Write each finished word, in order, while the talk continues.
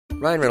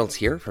Ryan Reynolds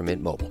here from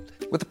Mint Mobile.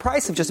 With the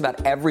price of just about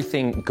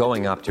everything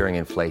going up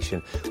during inflation,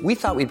 we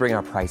thought we'd bring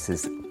our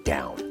prices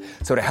down.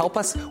 So to help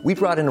us, we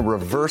brought in a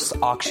reverse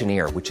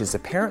auctioneer, which is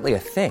apparently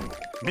a thing.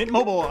 Mint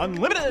Mobile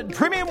Unlimited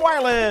Premium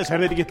Wireless. How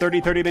to get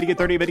 30, 30, bit to get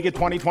 30, bit to get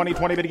 20, 20,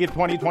 20, bit to get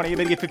 20, 20,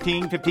 bit to get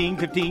 15, 15,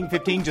 15,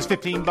 15, just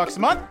 $15 a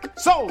month?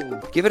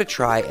 Sold! Give it a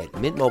try at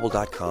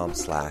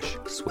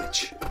mintmobile.com/switch.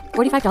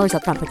 $45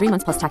 up front for 3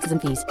 months plus taxes and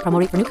fees. Promo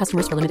rate for new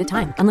customers for limited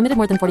time. Unlimited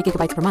more than 40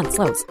 gigabytes per month.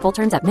 Slows full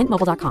terms at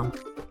mintmobile.com.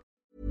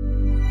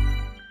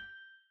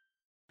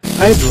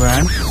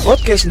 Hydran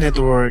Podcast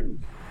Network.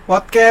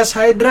 Podcast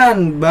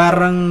Hydran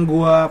bareng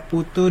gua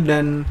Putu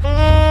dan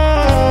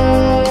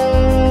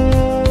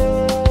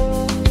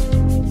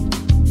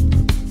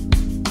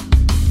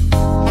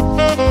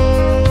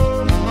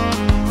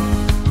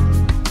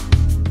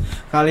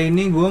kali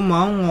ini gue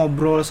mau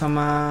ngobrol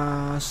sama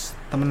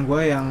temen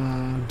gue yang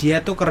dia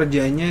tuh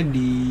kerjanya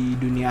di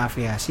dunia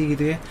aviasi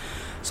gitu ya.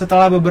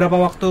 Setelah beberapa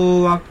waktu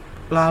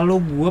lalu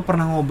gue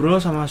pernah ngobrol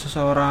sama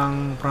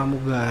seseorang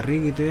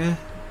pramugari gitu ya,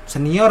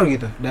 senior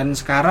gitu. Dan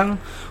sekarang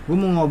gue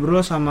mau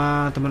ngobrol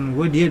sama temen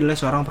gue, dia adalah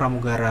seorang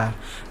pramugara.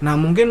 Nah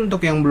mungkin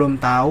untuk yang belum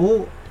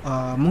tahu,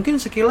 mungkin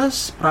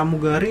sekilas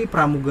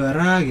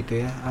pramugara gitu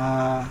ya,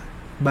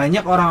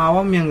 banyak orang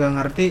awam yang gak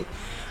ngerti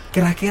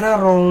kira-kira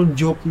role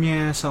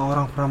jobnya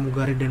seorang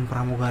pramugari dan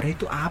pramugari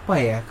itu apa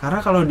ya? Karena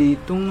kalau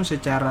dihitung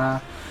secara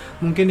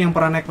mungkin yang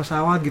pernah naik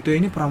pesawat gitu,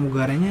 ini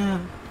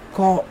pramugaranya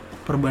kok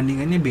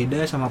perbandingannya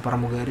beda sama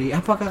pramugari.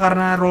 Apakah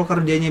karena role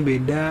kerjanya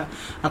beda,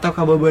 atau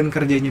beban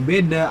kerjanya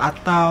beda,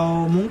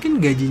 atau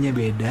mungkin gajinya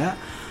beda?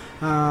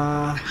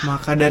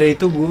 Maka dari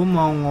itu gue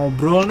mau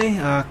ngobrol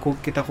nih,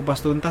 kita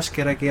kupas tuntas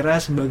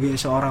kira-kira sebagai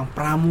seorang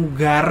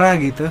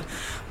pramugara gitu.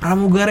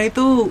 Pramugara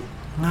itu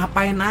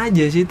ngapain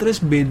aja sih, terus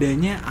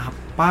bedanya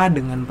apa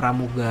dengan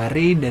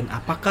pramugari, dan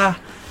apakah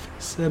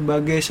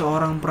sebagai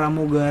seorang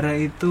pramugara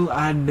itu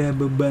ada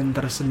beban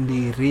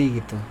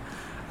tersendiri gitu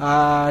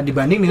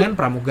dibanding dengan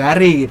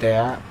pramugari gitu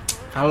ya.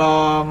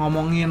 Kalau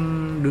ngomongin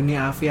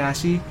dunia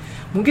aviasi,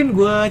 mungkin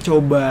gue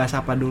coba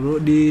sapa dulu.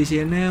 Di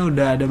sini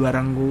udah ada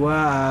bareng gue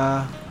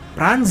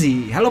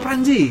Pranzi. Halo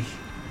Pranzi.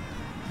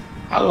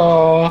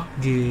 Halo.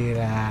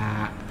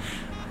 Gila,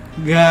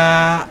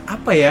 gak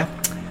apa ya,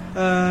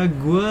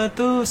 gue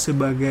tuh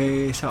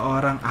sebagai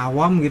seorang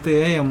awam gitu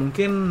ya, yang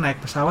mungkin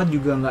naik pesawat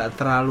juga nggak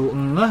terlalu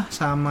ngeh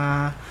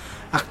sama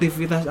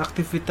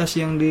aktivitas-aktivitas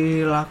yang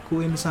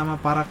dilakuin sama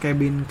para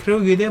cabin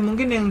crew gitu ya.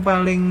 Mungkin yang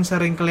paling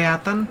sering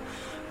kelihatan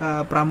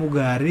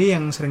pramugari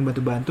yang sering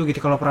bantu-bantu gitu.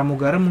 Kalau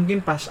pramugara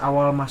mungkin pas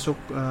awal masuk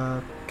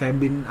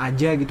cabin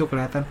aja gitu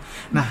kelihatan.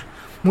 Nah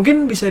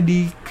mungkin bisa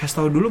dikasih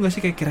tahu dulu nggak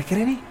sih kayak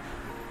kira-kira nih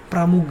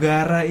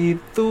pramugara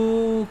itu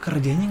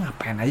kerjanya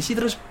ngapain aja sih,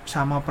 terus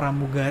sama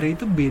pramugari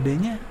itu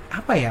bedanya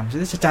apa ya,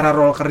 maksudnya secara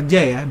role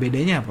kerja ya,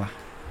 bedanya apa?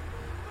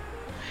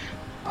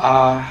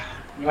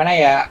 Gimana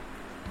ya,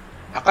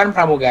 aku kan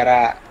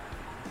pramugara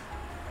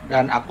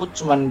dan aku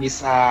cuman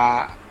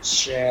bisa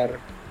share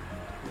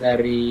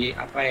dari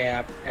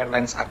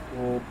airlines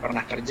aku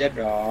pernah kerja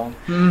dong.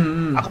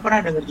 Aku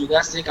pernah dengar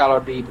juga sih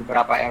kalau di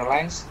beberapa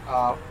airlines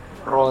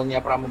role-nya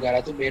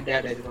pramugara itu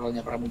beda dari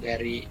role-nya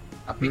pramugari,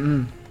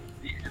 tapi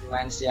di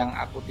airlines yang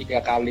aku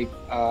 3 kali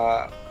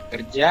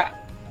kerja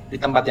di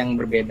tempat yang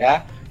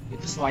berbeda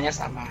itu semuanya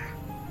sama.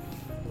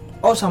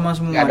 Oh sama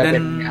semua. Gak ada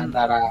bedanya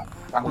antara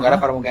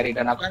pramugara-pramugari.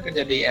 Dan aku kan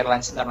kerja di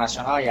airlines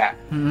internasional ya,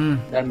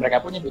 dan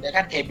mereka punya beda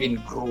kan cabin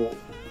crew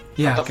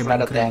atau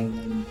flight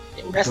attendant.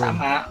 Ya udah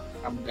sama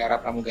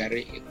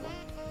pramugara-pramugari gitu.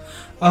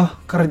 Oh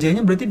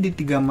kerjanya berarti di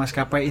 3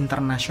 maskapai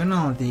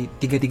internasional, di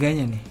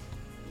 3-tiganya nih.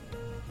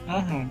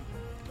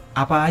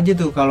 Apa aja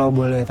tuh kalau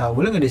boleh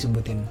tahu, boleh nggak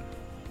disebutin?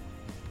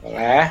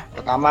 Boleh.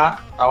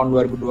 Pertama tahun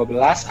 2012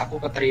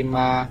 aku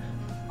keterima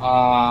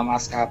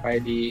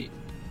maskapai di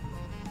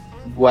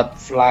buat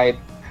flight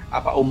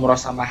umroh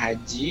sama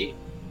haji.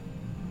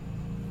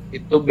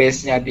 Itu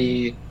base-nya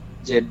di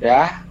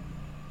Jeddah.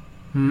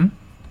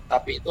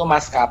 Tapi itu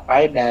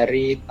maskapai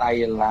dari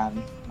Thailand.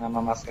 Nama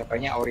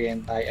maskapainya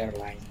Oriental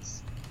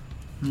Airlines.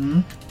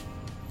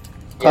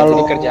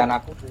 Jadi kerjaan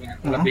aku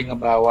lebih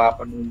ngebawa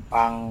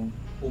penumpang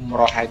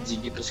umroh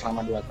haji gitu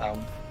selama 2 tahun.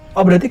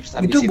 Oh berarti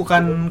itu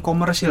bukan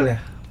komersil ya?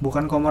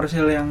 Bukan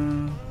komersil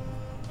yang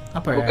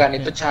apa ya? Bukan,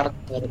 itu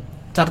charter.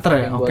 Charter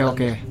ya?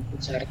 Oke.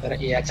 Charter,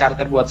 iya,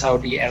 charter buat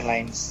Saudi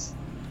Airlines.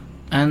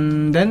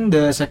 And then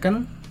the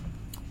second?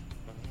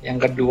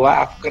 Yang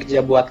kedua aku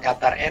kerja buat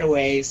Qatar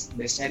Airways,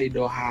 base-nya di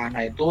Doha.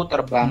 Nah itu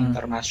terbang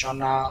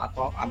internasional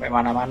atau sampai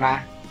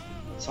mana-mana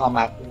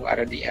selama aku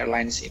ada di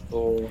airlines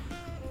itu.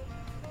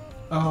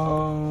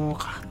 Oh,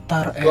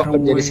 Qatar Airways. Aku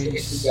kerja di sini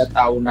 3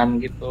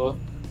 tahunan gitu.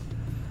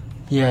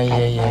 Iya.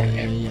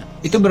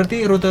 Itu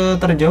berarti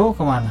rute terjauh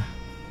kemana?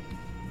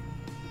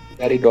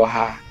 Dari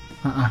Doha.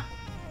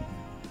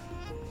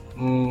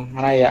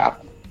 Mana ya,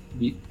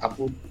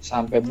 aku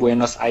sampai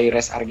Buenos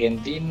Aires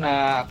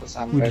Argentina, aku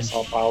sampai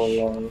Sao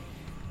Paulo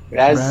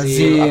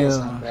Brazil, aku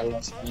sampai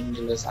Los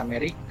Angeles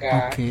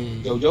Amerika.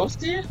 Jauh-jauh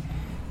sih.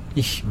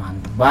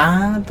 Mantep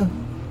banget tuh.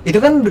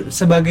 Itu kan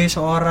sebagai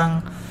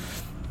seorang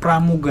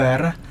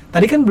pramugara,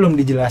 tadi kan belum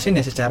dijelasin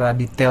ya secara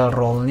detail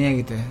role-nya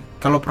gitu ya.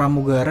 Kalau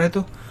pramugara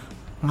tuh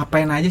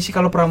ngapain aja sih?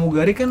 Kalau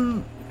pramugari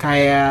kan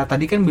kayak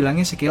tadi kan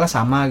bilangnya sekilas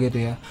sama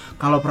gitu ya.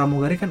 Kalau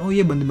pramugari kan oh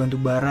iya bantu-bantu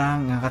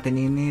barang, ngangkatin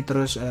ini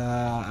terus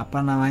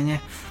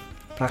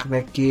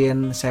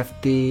praktekin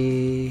safety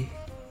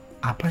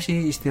apa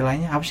sih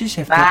istilahnya? Apa sih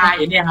safety? Nah,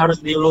 ini yang harus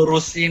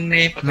dilurusin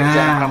nih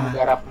pekerjaan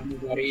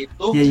pramugari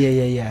itu.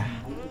 Iya.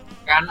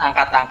 Kan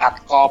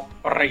angkat-angkat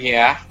koper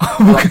ya.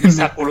 Buat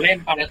bisa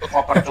lempar itu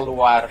koper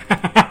keluar.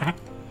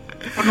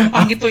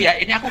 Penumpang gitu ya,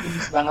 ini aku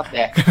gemes banget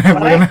ya.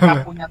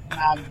 Mereka punya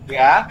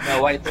tenaga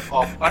bawa itu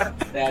koper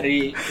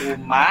dari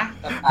rumah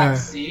ke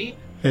taksi,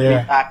 dari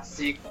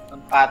taksi ke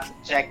tempat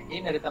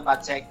check-in, dari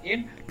tempat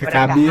check-in ke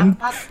mereka kabin.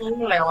 angkat tuh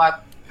lewat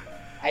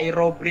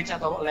aero bridge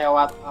atau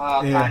lewat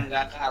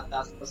tangga ke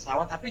atas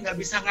pesawat, tapi nggak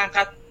bisa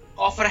ngangkat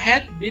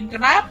overhead bin.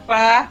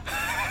 Kenapa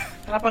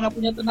nggak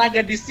punya tenaga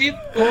di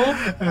situ?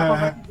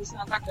 Kenapa nggak bisa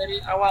angkat dari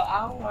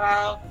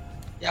awal-awal?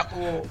 Ya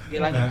aku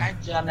bilangin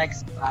aja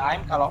next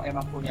time kalau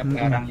emang punya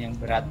barang yang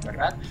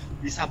berat-berat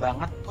bisa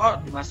banget kok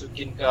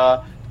dimasukin ke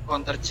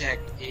counter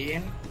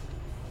check-in.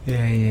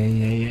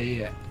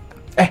 Iya.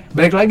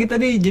 Balik lagi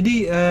tadi.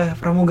 Jadi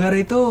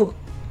pramugari itu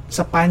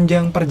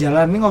sepanjang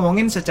perjalanan ini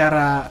ngomongin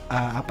secara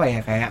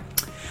kayak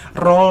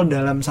role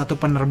dalam satu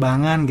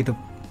penerbangan gitu.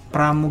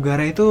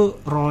 Pramugara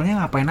itu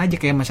role-nya ngapain aja,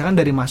 kayak misalkan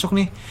dari masuk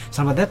nih,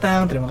 selamat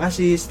datang, terima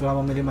kasih setelah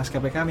memilih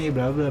maskapai kami,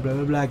 bla bla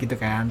bla bla gitu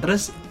kan.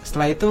 Terus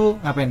setelah itu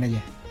ngapain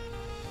aja?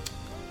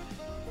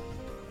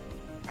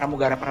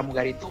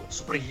 Pramugara-pramugari itu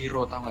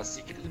superhero, tau gak sih?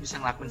 Kita tuh bisa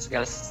ngelakuin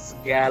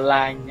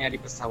segalanya di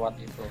pesawat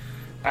itu.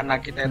 Karena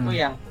kita itu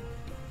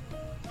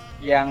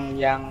yang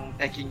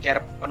taking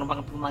care penumpang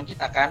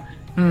kita kan.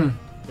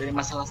 Dari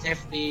masalah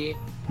safety,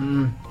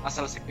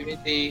 masalah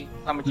security,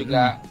 sama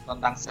juga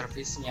tentang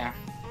servisnya.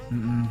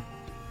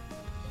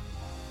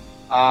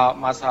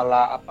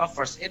 Masalah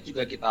first aid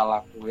juga kita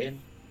lakuin.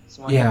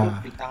 Semuanya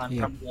itu di tangan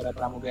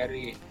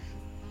pramugara-pramugari.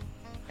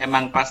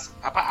 Emang pas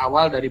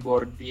awal dari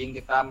boarding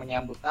kita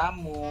menyambut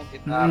tamu,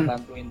 kita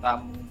bantuin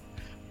tamu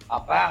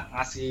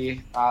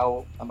ngasih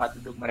tahu tempat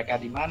duduk mereka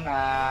di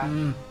mana,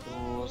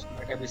 terus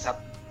mereka bisa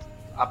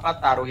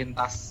taruhin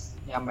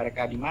tasnya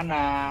mereka di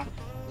mana.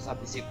 Terus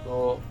habis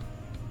itu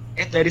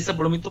dari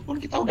sebelum itu pun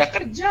kita udah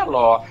kerja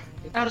loh.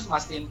 Kita harus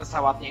mastiin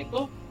pesawatnya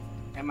itu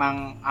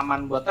emang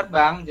aman buat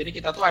terbang. Jadi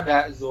kita tuh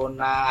ada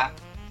zona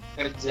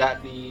kerja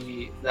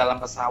di dalam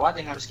pesawat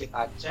yang harus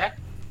kita cek.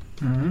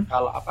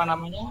 Kalau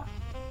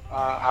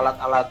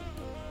alat-alat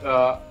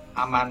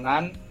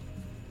keamanan,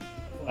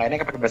 ini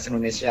pakai bahasa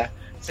Indonesia,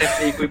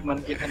 safety equipment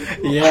kita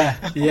itu iya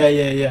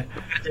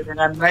bekerja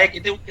dengan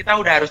baik, itu kita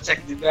udah harus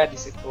cek juga di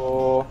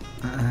situ.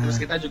 Terus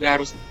kita juga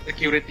harus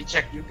security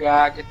check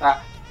juga,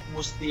 kita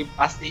mesti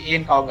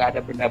pastiin kalau nggak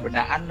ada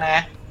benda-benda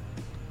aneh,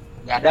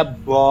 nggak ada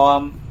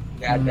bom,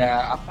 nggak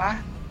ada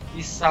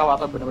pisau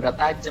atau benda-benda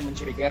tajam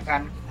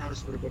mencurigakan. Kita harus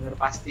benar-benar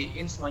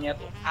pastiin semuanya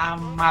tuh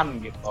aman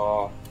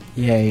gitu.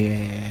 Iya.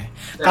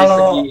 Dari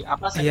Kalau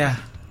segi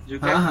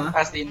juga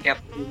pastiin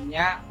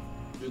cateringnya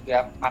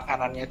juga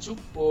makanannya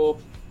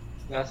cukup,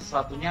 segala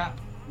sesuatunya.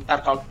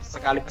 Ntar kalau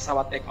sekali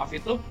pesawat take off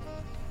itu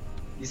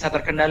bisa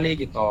terkendali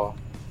gitu.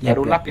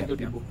 Barulah pintu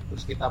dibuka,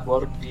 terus kita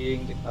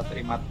boarding, kita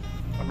terima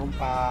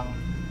penumpang.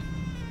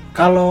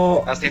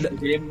 Kalau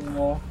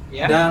demo,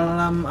 ya.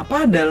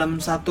 dalam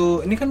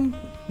satu ini kan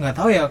nggak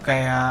tahu ya,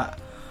 kayak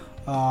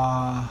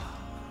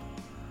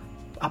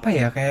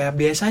kayak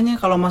biasanya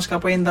kalau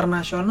maskapai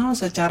internasional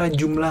secara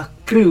jumlah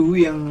kru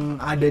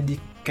yang ada di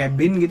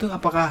cabin gitu,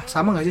 apakah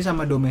sama nggak sih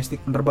sama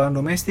penerbangan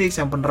domestik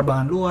sama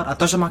penerbangan luar,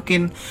 atau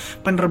semakin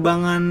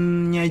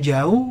penerbangannya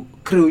jauh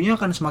krunya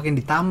akan semakin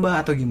ditambah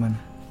atau gimana?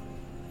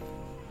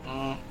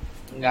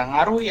 Nggak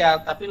ngaruh ya,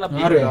 tapi lebih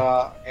ke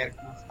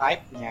aircraft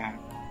type-nya.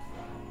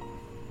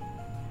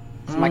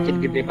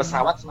 Semakin gede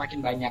pesawat semakin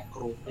banyak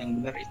kru,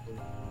 yang benar itu.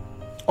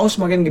 Oh,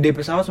 semakin gede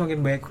pesawat semakin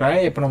banyak kru,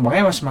 ya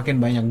penumpangnya semakin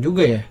banyak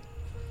juga ya?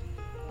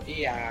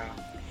 Iya.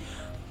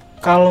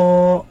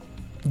 Kalau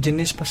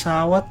jenis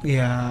pesawat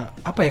ya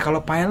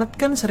kalau pilot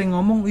kan sering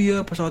ngomong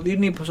pesawat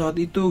ini pesawat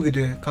itu gitu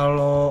ya.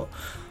 Kalau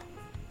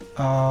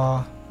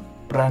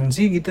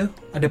Pranzi gitu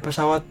ada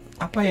pesawat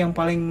yang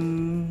paling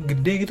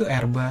gede gitu,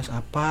 Airbus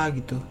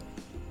gitu,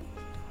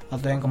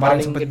 atau yang kemarin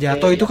sempat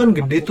jatuh itu kan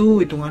gede tuh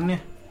hitungannya.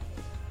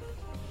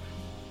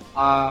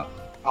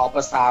 Kalau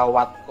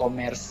pesawat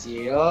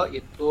komersil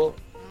itu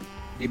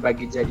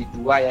dibagi jadi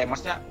dua ya,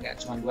 maksudnya nggak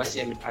cuma dua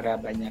sih,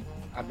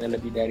 ada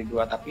lebih dari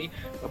dua, tapi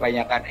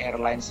kebanyakan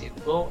airlines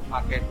itu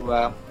pakai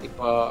dua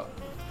tipe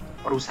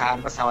perusahaan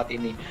pesawat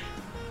ini,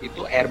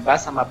 itu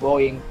Airbus sama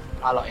Boeing.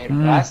 Kalau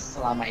Airbus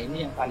selama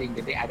ini yang paling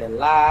gede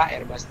adalah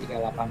Airbus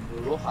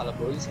 380, kalau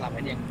Boeing selama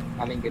ini yang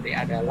paling gede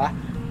adalah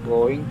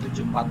Boeing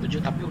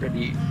 747, tapi udah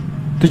di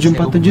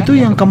 747 itu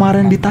yang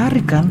kemarin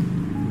ditarik kan?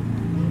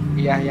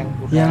 Iya,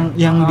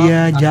 yang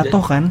dia jatuh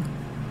kan?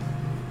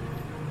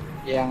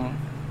 Yang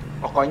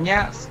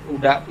pokoknya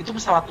udah itu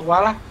pesawat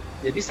tua lah.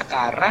 Jadi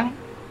sekarang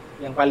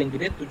yang paling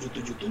gede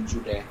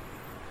 777 deh.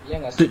 Iya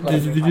nggak sih?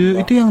 777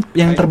 itu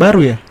yang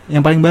terbaru ya?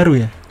 Yang paling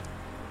baru ya?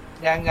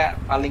 Enggak.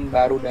 Paling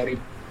baru dari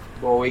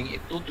Boeing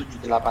itu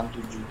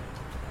 787.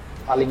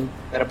 Paling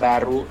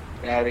terbaru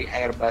dari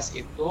Airbus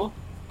itu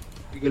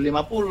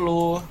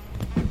 350.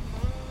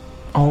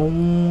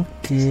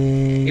 Oke.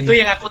 Itu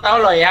yang aku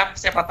tahu loh ya.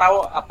 Siapa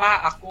tahu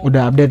aku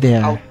Udah update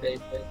ya?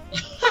 outdated.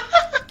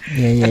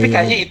 Iya. Tapi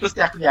kayaknya itu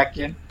sih aku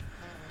yakin.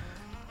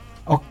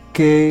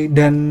 Oke,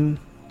 dan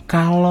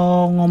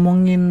kalau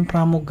ngomongin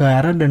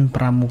pramugara dan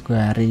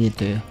pramugari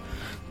gitu ya.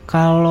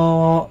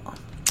 Kalau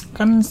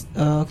kan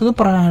aku tuh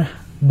pernah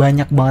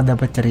banyak banget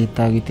dapat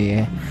cerita gitu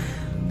ya.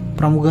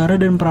 Pramugara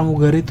dan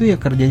pramugari itu ya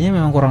kerjanya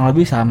memang kurang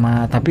lebih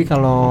sama, tapi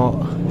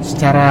kalau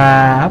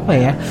secara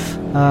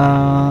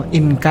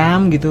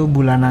income gitu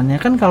bulanannya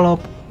kan, kalau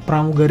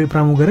pramugari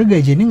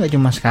gajinya nggak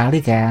cuma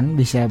sekali kan,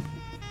 bisa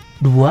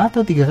 2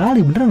 atau 3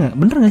 kali, bener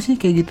nggak sih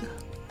kayak gitu?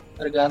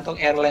 Tergantung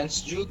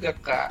airlines juga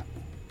Kak.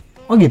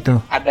 Oh gitu.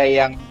 Ada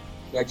yang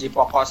gaji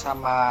pokok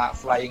sama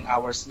flying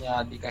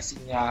hours-nya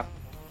dikasihnya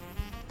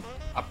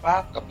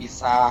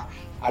kepisah,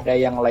 ada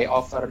yang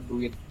layover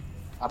duit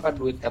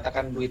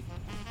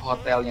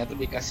hotelnya tuh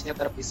dikasihnya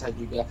terpisah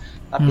juga.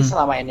 Tapi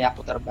selama ini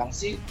aku terbang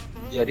sih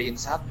jadiin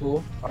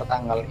satu, per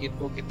tanggal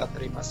itu kita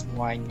terima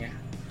semuanya.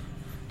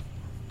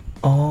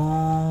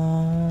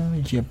 Oh,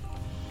 iya.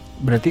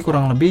 Berarti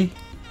kurang lebih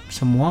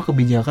semua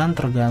kebijakan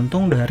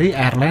tergantung dari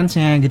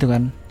airlines-nya gitu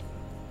kan?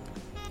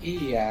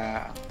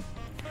 Iya.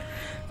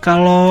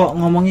 Kalau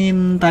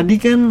ngomongin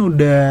tadi kan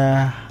udah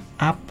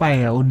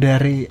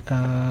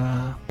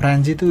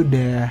Pranzi itu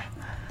udah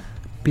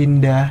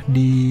pindah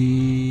di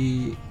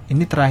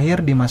ini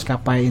terakhir di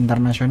maskapai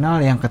internasional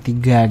yang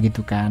ketiga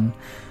gitu kan.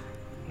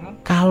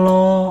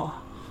 Kalau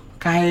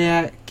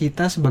kayak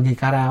kita sebagai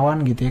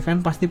karyawan gitu ya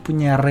kan pasti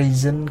punya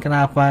reason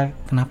kenapa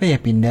ya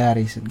pindah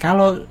reason.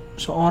 Kalau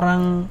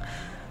seorang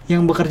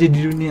yang bekerja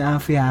di dunia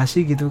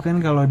aviasi gitu kan,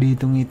 kalau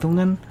dihitung-hitung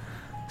kan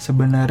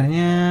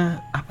sebenarnya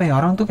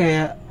orang tuh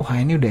kayak wah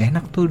ini udah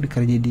enak tuh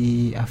dikerja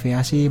di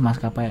aviasi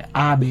maskapai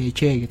A, B,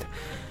 C gitu.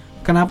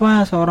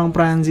 Kenapa seorang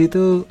Pranzi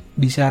itu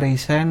bisa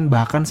resign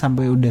bahkan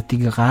sampai udah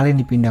 3 kali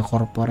dipindah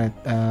corporate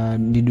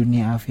di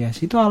dunia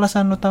aviasi? Itu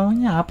alasan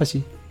utamanya apa sih?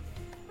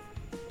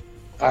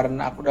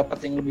 Karena aku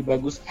dapat yang lebih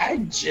bagus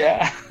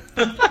aja.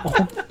 Oh,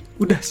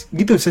 udah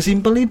gitu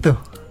sesimpel itu.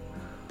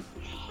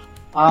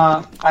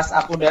 Pas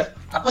aku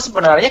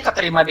sebenarnya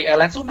keterima di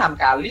airlines tuh 6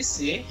 kali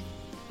sih.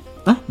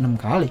 6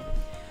 kali?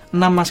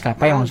 6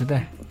 maskapai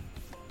maksudnya?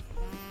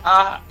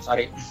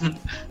 Sorry.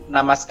 6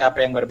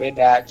 maskapai yang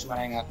berbeda.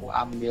 Cuma yang aku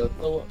ambil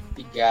tuh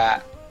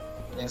 3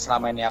 yang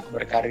selama ini aku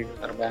berkarir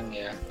terbang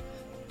ya.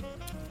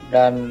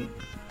 Dan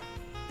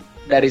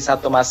dari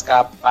satu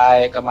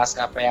maskapai ke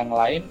maskapai yang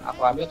lain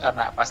aku ambil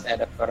karena pasti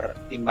ada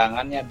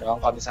pertimbangannya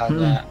dong. Kalau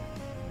misalnya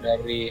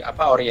dari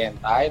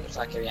Orientai terus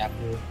akhirnya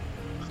aku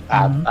ke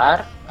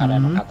Qatar karena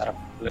emang Qatar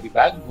lebih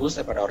bagus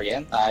daripada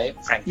Orientai,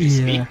 frankly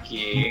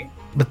speaking.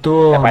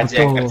 Betul. Siapa aja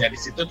yang kerja di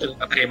situ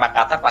terima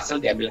Qatar pasti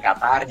diambil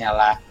Qatarnya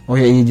lah. Oh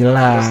ya iya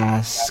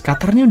jelas.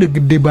 Qatarnya udah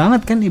gede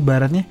banget kan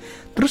ibaratnya.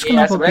 Terus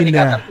kenapa pindah? Di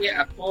Qatar sih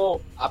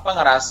aku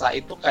ngerasa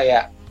itu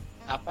kayak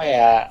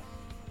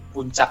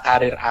puncak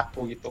karir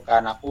aku gitu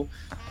kan. Aku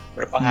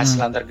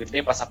berpenghasilan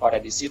tergede pas aku ada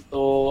di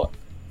situ.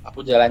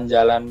 Aku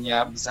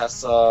jalan-jalannya bisa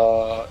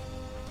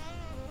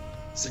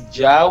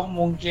sejauh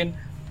mungkin,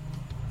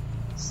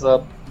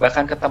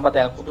 bahkan ke tempat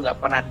yang aku tuh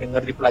nggak pernah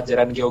dengar di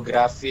pelajaran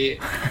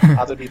geografi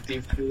atau di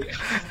TV.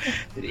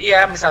 Jadi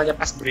iya, misalnya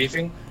pas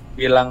briefing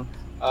bilang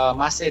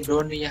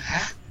Macedonia,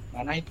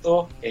 mana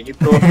itu? Kayak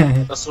gitu.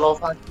 Atau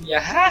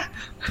Slovakia,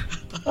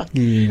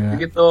 Gila.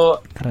 Begitu.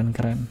 Keren.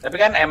 Tapi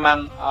kan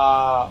emang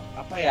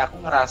aku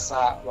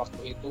ngerasa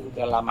waktu itu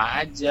udah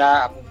lama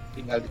aja. Aku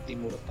tinggal di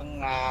Timur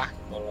Tengah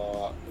gitu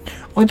loh.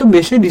 Oh itu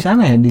biasanya di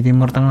sana ya, di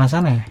Timur Tengah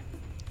sana ya?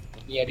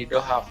 Iya di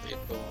Doha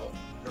itu.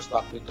 Terus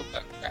waktu itu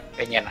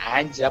pengen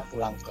aja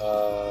pulang ke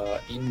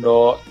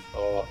Indo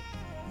gitu.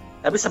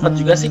 Tapi sempat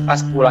juga sih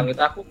pas pulang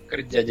itu aku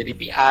kerja jadi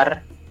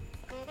PR.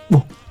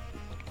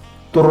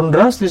 Turun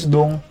drastis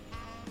dong.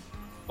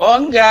 Oh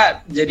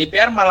enggak, jadi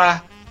PR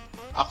malah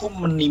aku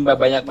menimba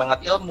banyak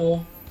banget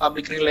ilmu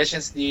public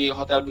relations di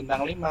Hotel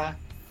Bintang 5.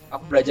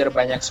 Aku belajar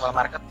banyak soal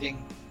marketing.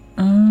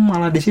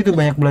 Malah di situ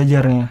banyak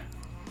belajarnya.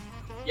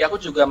 Ya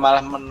aku juga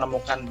malah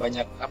menemukan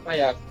banyak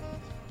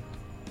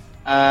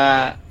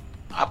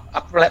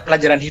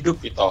pelajaran hidup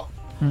gitu.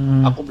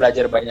 Aku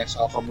belajar banyak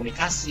soal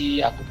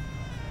komunikasi, aku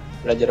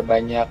belajar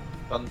banyak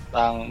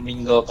tentang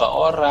mingle ke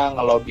orang,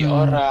 ngelobi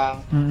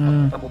orang,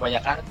 ketemu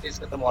banyak artis,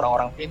 ketemu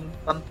orang-orang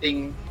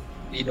penting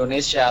di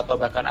Indonesia atau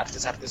bahkan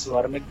artis-artis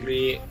luar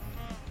negeri.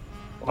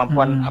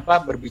 Kemampuan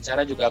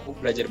berbicara juga aku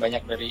belajar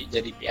banyak dari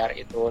jadi PR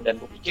itu, dan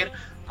aku pikir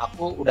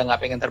aku udah nggak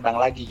pengen terbang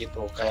lagi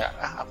gitu, kayak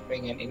aku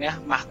pengen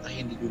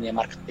mahkahin di dunia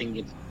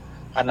marketing gitu,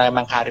 karena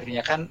emang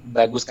karirnya kan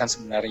bagus kan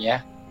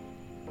sebenarnya.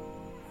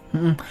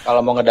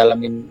 Kalau mau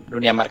ngedalamin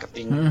dunia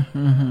marketing,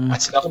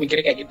 masih aku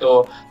mikirnya kayak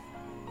gitu.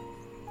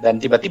 Dan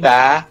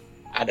tiba-tiba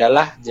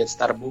adalah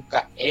Jetstar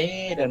buka,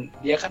 dan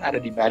dia kan ada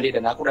di Bali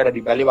dan aku udah ada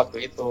di Bali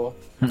waktu itu.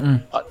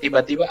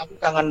 Tiba-tiba aku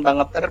kangen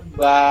banget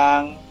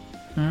terbang.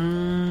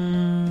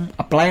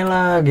 apply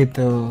lah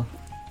gitu.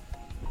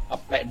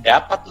 Apply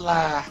dapat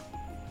lah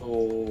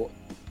tuh.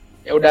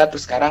 Ya udah,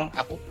 terus sekarang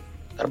aku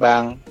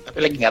terbang, tapi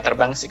lagi nggak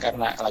terbang sih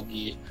karena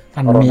lagi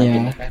Pandemi corona ya.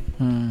 gini kan.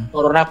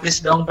 Corona please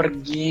dong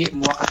pergi,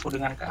 muak aku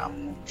dengan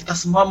kamu. Kita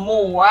semua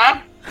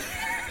muak.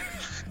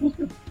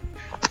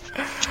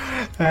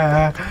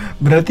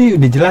 Berarti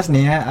udah jelas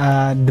nih ya,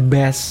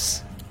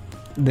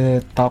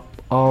 the top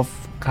of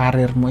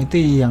karirmu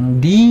itu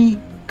yang di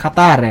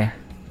Qatar ya,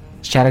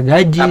 secara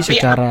gaji, Tapi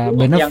secara aku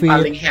benefit.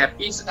 yang paling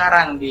happy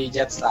sekarang di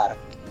Jetstar.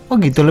 Oh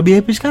gitu, lebih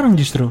happy sekarang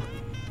justru.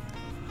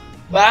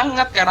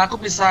 Banget, karena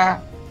aku bisa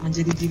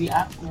menjadi diri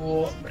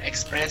aku,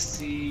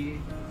 berekspresi.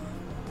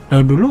 Nah,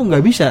 dulu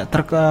nggak bisa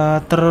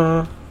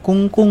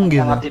terkungkung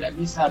gitu. Sangat tidak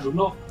bisa.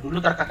 Dulu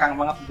terkekang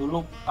banget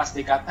dulu pas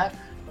di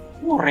Qatar.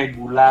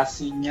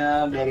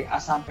 Regulasinya dari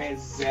A sampai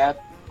Z,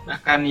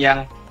 bahkan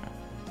yang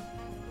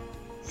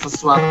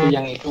sesuatu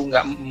yang itu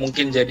nggak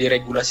mungkin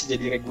jadi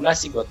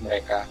regulasi buat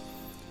mereka.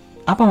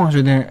 Apa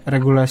maksudnya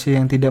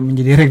regulasi yang tidak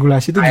menjadi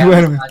regulasi itu Kayak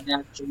gimana? misalnya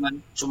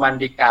cuman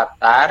di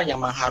Qatar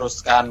yang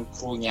mengharuskan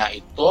krunya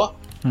itu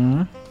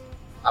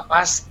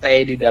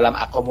stay di dalam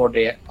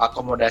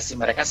akomodasi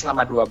mereka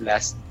selama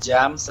 12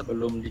 jam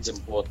sebelum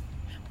dijemput.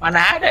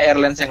 Mana ada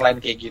airlines yang lain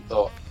kayak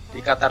gitu. Di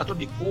Qatar tuh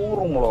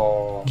dikurung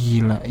loh.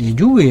 Gila, iya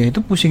juga ya,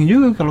 itu pusing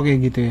juga kalau kayak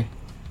gitu ya.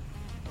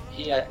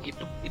 Iya,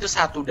 itu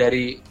satu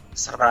dari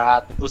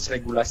 100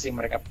 regulasi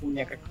yang mereka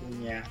punya ke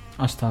krunya.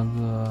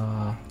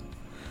 Astaga.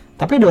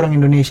 Tapi ada orang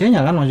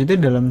Indonesianya kan, maksudnya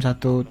dalam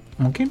satu,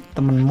 mungkin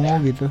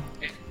temenmu gitu.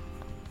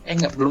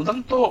 Enggak, belum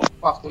tentu.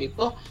 Waktu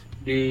itu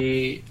di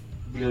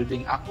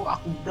building aku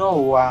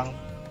doang.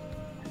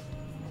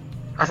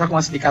 Pas aku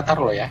masih di Qatar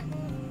loh ya.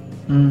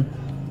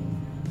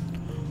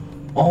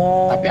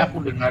 Oh. Tapi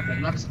aku dengar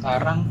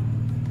sekarang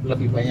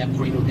lebih banyak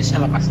kru Indonesia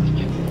lah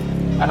pastinya.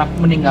 Karena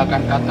aku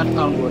meninggalkan Qatar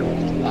tahun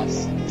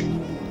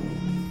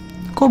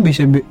 2017. Kok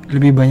bisa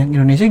lebih banyak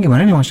Indonesia,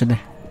 gimana nih maksudnya?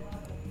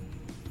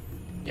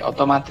 Ya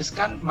otomatis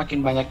kan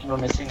makin banyak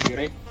Indonesia yang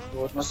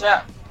direkrut.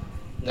 Maksudnya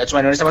nggak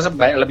cuma Indonesia,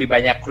 maksudnya lebih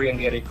banyak kru yang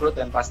direkrut,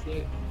 dan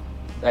pasti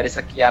dari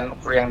sekian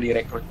kru yang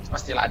direkrut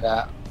pastilah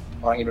ada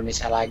orang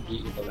Indonesia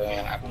lagi gitu loh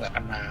yang aku nggak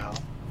kenal.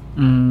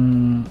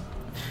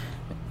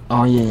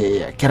 Oh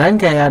iya. Kirain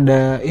kayak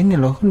ada ini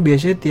loh, kan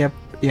biasanya tiap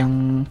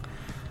yang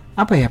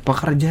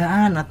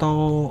pekerjaan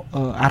atau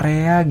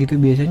area gitu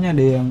biasanya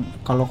ada yang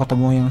kalau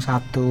ketemu yang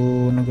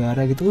satu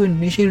negara gitu,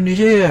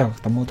 Indonesia ya,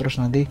 ketemu terus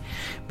nanti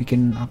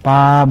bikin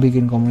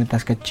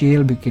komunitas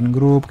kecil, bikin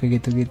grup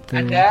kayak gitu-gitu.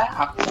 Ada,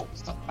 aku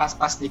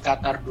pas di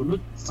Qatar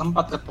dulu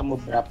sempat ketemu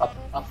beberapa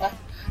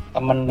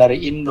temen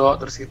dari Indo,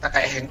 terus kita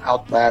kayak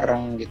hangout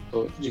bareng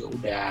gitu, itu juga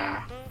udah.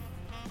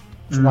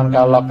 Cuman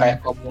kalau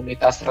kayak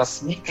komunitas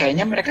resmi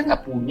kayaknya mereka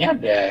nggak punya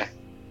deh.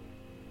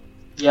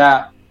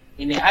 Ya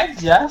ini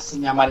aja,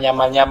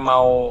 senyaman-nyamannya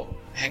mau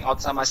hangout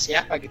sama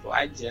siapa gitu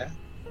aja.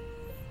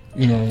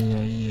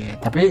 Iya.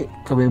 Tapi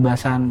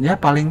kebebasan ya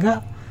paling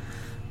nggak.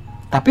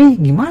 Tapi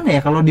gimana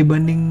ya kalau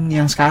dibanding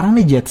yang sekarang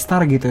nih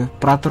Jetstar gitu,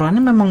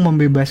 peraturannya memang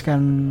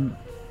membebaskan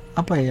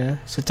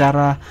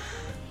secara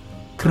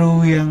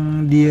kru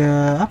yang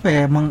dia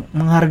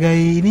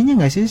menghargai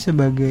ininya nggak sih,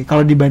 sebagai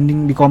kalau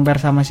dibanding di compare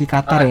sama si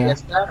Qatar ya?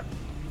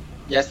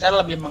 Jetstar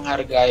lebih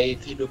menghargai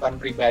kehidupan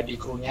pribadi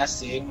krunya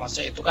sih,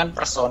 maksudnya itu kan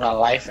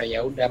personal life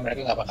ya udah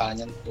mereka nggak bakal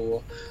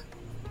nyentuh.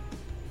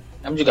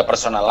 Namun juga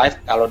personal life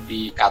kalau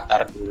di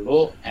Qatar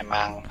dulu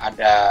emang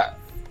ada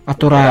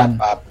aturan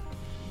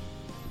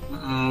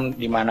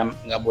di mana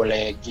nggak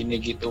boleh gini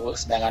gitu,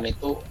 sedangkan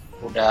itu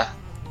udah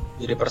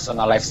jadi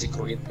personal life si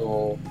kru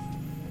itu.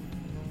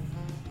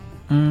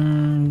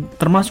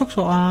 Termasuk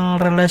soal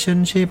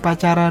relationship,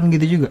 pacaran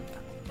gitu juga?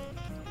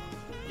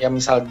 Ya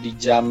misal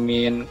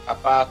dijamin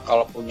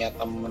kalau punya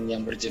temen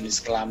yang berjenis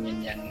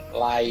kelamin yang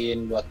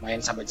lain buat main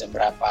sampai jam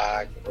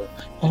berapa gitu.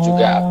 Itu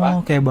juga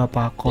kayak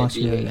bapak kos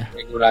ya.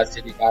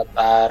 Regulasi di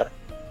Qatar.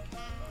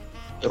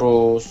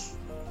 Terus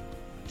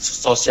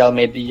sosial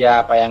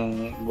media apa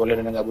yang boleh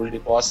dan nggak boleh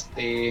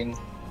diposting.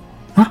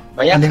 Hah?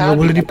 Banyak ada yang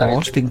nggak boleh Qatar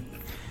diposting?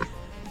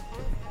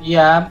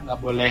 Iya, nggak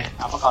boleh.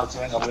 Kalau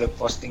cewek nggak boleh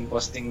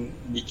posting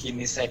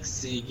bikini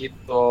seksi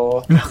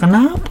gitu. Lah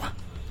kenapa?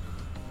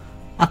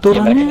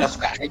 Aturannya? Ya, kita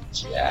suka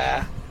aja.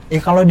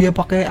 Kalau dia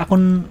pakai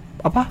akun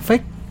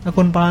fake,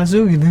 akun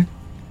palsu gitu.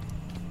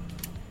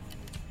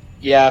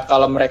 Ya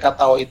kalau mereka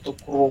tahu itu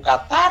kru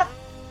Qatar.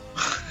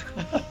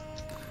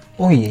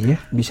 Oh iya ya,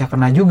 bisa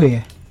kena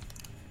juga ya.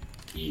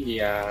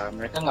 Iya,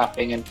 mereka nggak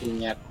pengen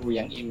punya kru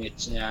yang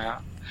image-nya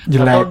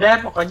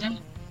jelek.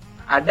 Pokoknya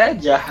ada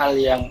aja hal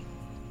yang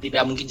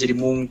tidak mungkin jadi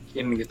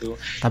mungkin gitu.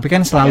 Tapi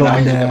kan selalu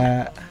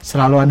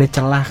ada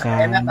celah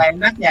kan.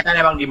 Enak-enaknya kan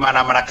emang di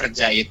mana-mana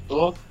kerja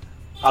itu.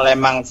 Kalau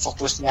emang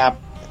fokusnya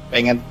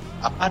pengen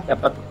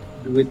dapat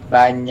duit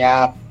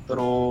banyak,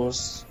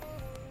 terus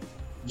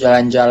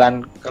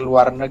jalan-jalan ke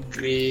luar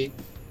negeri,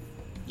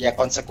 ya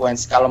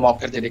konsekuensi kalau mau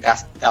kerja di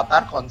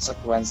Qatar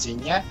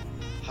konsekuensinya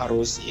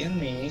harus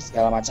ini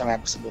segala macam yang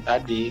aku sebut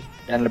tadi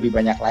dan lebih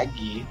banyak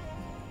lagi.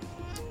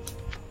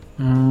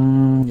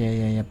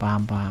 Ya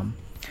paham.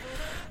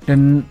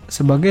 Dan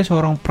sebagai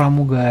seorang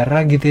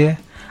pramugara gitu ya,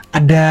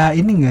 ada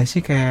ini nggak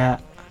sih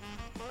kayak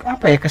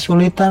apa ya,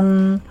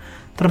 kesulitan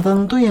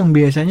tertentu yang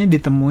biasanya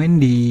ditemuin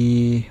di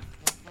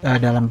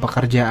dalam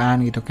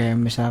pekerjaan gitu, kayak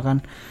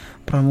misalkan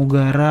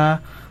pramugara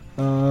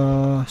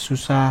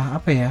susah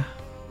apa ya,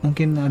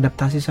 mungkin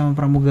adaptasi sama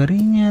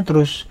pramugarinya,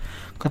 terus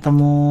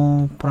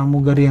ketemu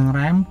pramugari yang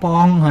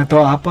rempong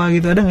atau apa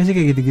gitu, ada nggak sih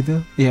kayak gitu-gitu?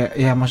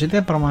 Ya maksudnya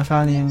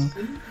permasalahan yang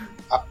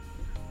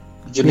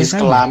jenis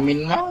biasanya kelamin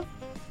mah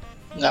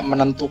nggak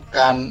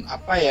menentukan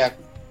apa ya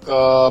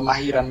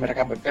kemahiran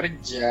mereka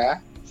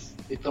bekerja,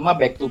 itu mah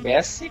back to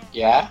basic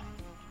ya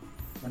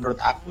menurut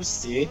aku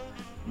sih.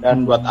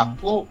 Dan buat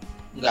aku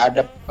nggak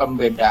ada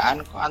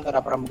pembedaan kok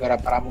antara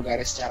pramugara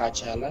secara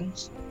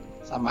challenge,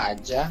 sama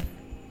aja.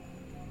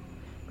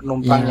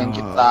 Penumpang yang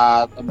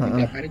kita temui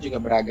tiap hari juga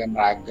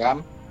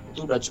beragam-ragam,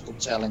 itu udah cukup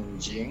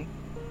challenging.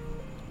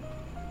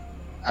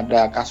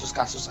 Ada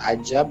kasus-kasus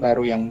aja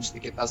baru yang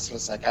mesti kita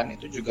selesaikan,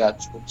 itu juga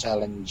cukup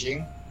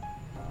challenging.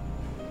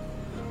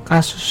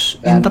 kasus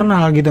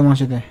internal gitu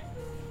maksudnya?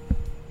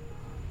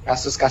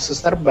 Kasus-kasus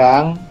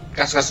terbang,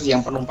 kasus-kasus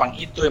yang penumpang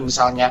itu, yang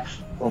misalnya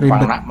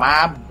penumpang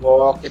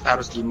mabok, kita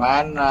harus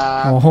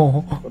gimana?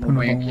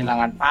 Penumpang yang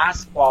kehilangan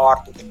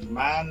paspor, itu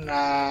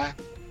gimana?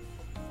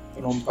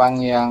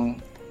 Penumpang yang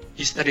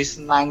histeris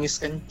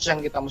nangis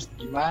kencang, kita mesti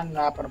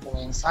gimana? Penumpang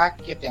yang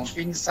sakit, yang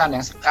pingsan,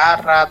 yang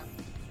sekarat,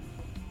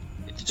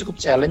 itu cukup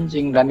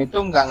challenging. Dan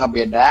itu nggak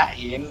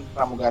ngebedain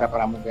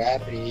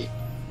pramugara-pramugari,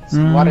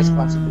 semua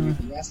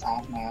responsibility-nya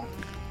sama.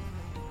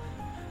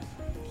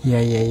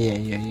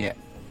 Iya.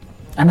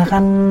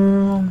 Anakan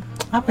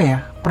apa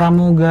ya,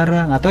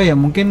 pramugara nggak tahu ya,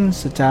 mungkin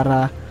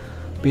secara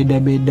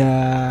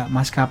beda-beda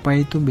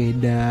maskapai itu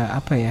beda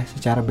apa ya,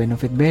 secara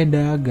benefit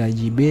beda,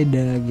 gaji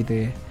beda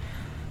gitu ya.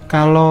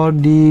 Kalau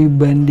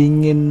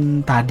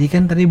dibandingin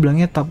tadi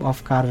bilangnya top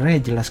of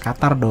career, jelas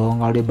Qatar dong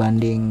kalau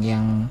dibanding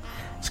yang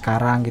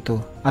sekarang gitu.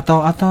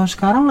 Atau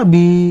sekarang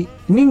lebih,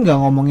 ini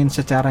nggak ngomongin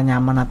secara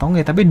nyaman atau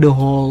enggak, tapi the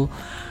whole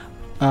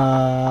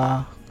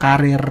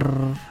karir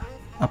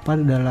apa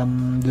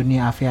dalam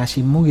dunia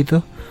aviasimu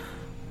gitu,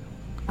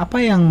 apa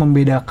yang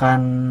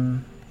membedakan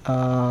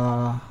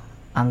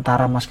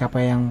antara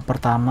maskapai yang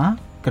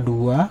pertama,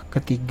 kedua,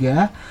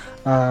 ketiga,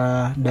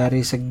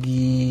 dari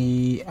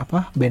segi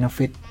apa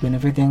benefit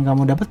yang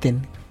kamu dapetin?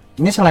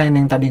 Ini selain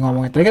yang tadi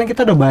ngomongin, tadi kan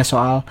kita udah bahas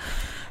soal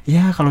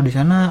ya kalau di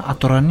sana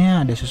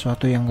aturannya ada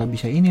sesuatu yang nggak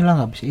bisa inilah,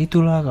 nggak bisa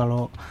itulah.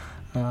 Kalau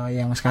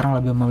yang sekarang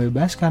lebih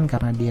membebaskan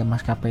karena dia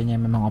maskapainya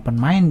memang open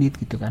minded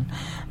gitu kan.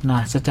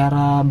 Nah,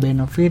 secara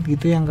benefit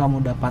gitu yang kamu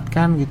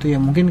dapatkan gitu ya,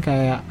 mungkin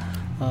kayak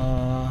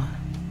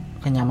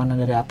kenyamanan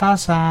dari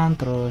atasan,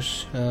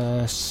 terus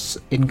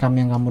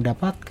income yang kamu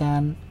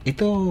dapatkan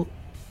itu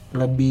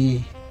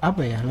lebih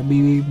apa ya,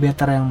 lebih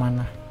better yang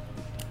mana?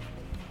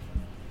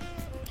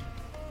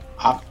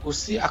 Aku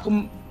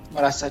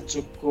merasa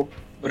cukup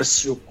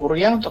bersyukur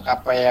ya untuk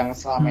apa yang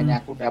selama ini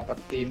aku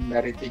dapetin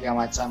dari tiga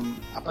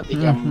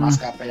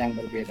maskapai yang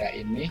berbeda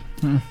ini.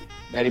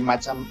 Dari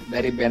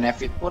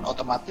benefit pun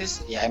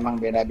otomatis ya emang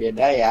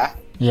beda-beda ya.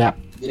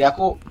 Jadi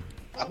aku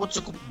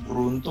cukup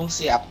beruntung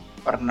sih, aku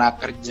pernah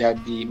kerja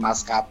di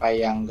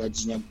maskapai yang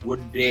gajinya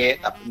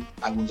gede tapi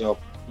tanggung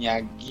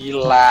jawabnya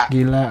gila.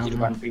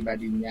 Kehidupan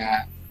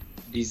pribadinya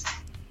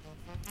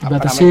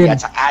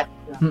diacak-acak,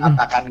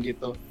 katakan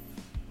gitu.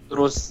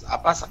 Terus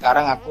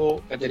sekarang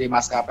aku kerja di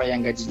maskapai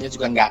yang gajinya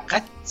juga nggak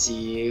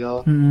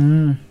kecil,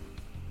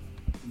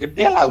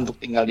 gede lah untuk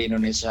tinggal di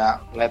Indonesia,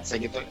 let's say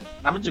gitu.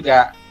 Namun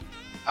juga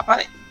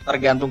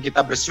tergantung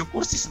kita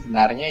bersyukur sih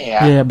sebenarnya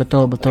ya. Iya,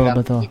 betul.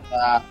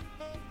 Kita,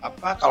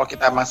 kalau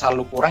kita emang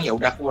selalu kurang ya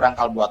udah kurang.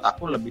 Kalau buat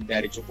aku lebih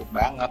dari cukup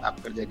banget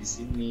aku kerja di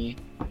sini.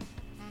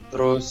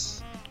 Terus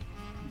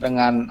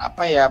dengan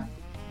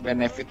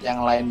benefit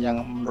yang lain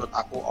yang menurut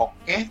aku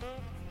oke,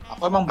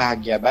 aku emang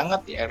bahagia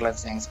banget di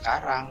airlines yang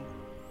sekarang.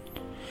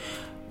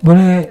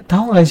 Boleh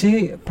tahu nggak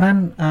sih,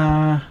 Pran,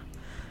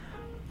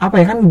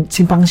 kan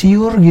simpang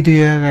siur gitu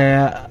ya,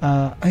 kayak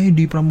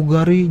di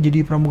pramugari,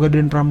 jadi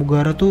pramugari dan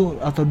pramugara tuh,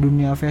 atau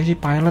dunia aviasi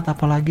pilot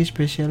apalagi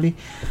spesially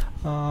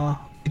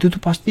itu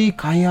tuh pasti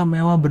kaya,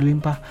 mewah,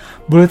 berlimpah.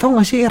 Boleh tahu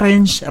nggak sih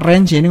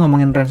range ini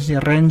ngomongin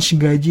range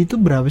gaji itu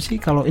berapa sih?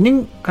 Kalau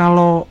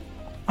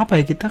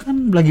kita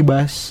kan lagi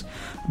bahas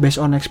based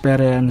on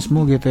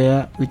experience-mu gitu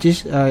ya, which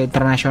is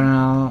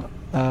international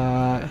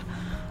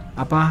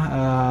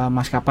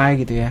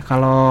maskapai gitu ya.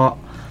 Kalau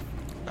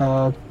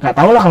nggak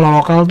tahu lah kalau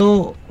lokal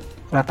tuh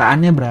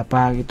rataannya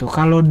berapa gitu.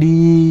 Kalau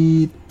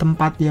di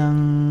tempat yang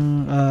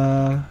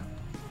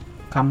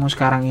kamu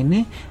sekarang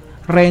ini,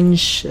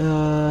 range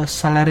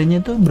salary-nya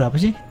tuh berapa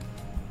sih?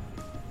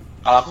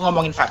 Kalau aku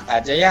ngomongin fakta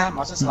aja ya,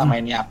 maksudnya selama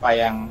ini apa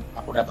yang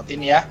aku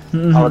dapetin ya.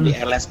 Kalau di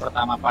airlines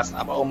pertama pas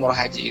umur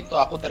haji itu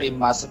aku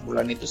terima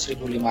sebulan itu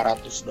 $1.500.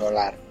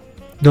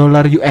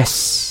 Dolar US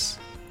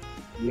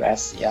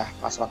ya,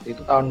 pas waktu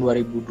itu tahun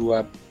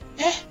 2012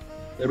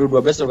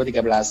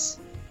 2013.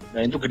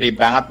 Dan itu gede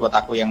banget buat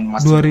aku yang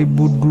masih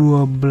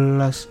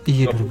 2012.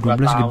 Iya,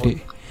 2012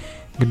 gede.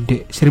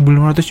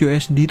 $1.500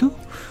 USD tuh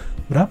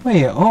Berapa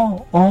ya?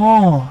 Oh,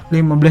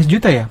 15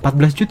 juta ya?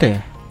 14 juta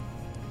ya?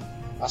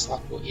 pas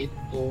waktu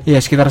itu. Iya,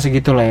 sekitar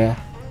segitulah ya.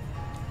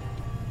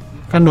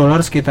 Kan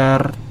dolar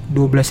sekitar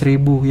 12.000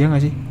 ya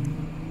nggak sih?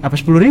 Apa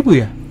 10.000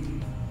 ya?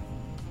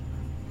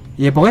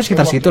 Ya pokoknya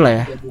sekitar segitulah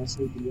ya.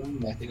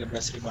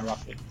 13 ribuan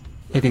waktu itu.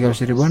 Ya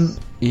 13 ribuan,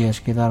 iya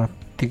sekitar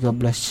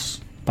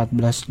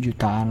 13-14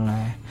 jutaan lah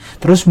ya.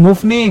 Terus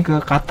move nih ke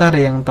Qatar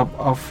yang top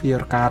of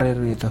your career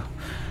gitu.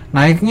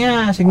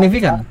 Naiknya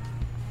signifikan?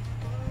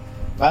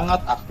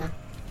 Banget, aku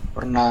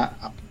pernah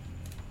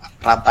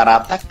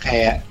rata-rata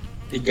kayak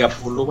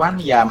 30-an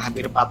ya,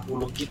 hampir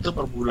 40 gitu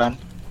per bulan.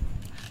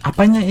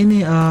 Apanya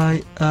ini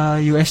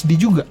USD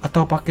juga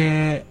atau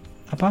pakai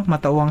apa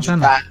mata uang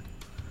sana?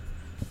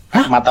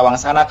 Hah? Mata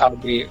uang sana kalau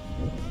di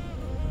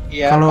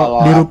iya,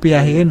 kalau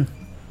dirupiahin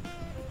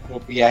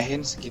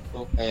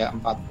segitu kayak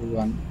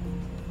 40-an.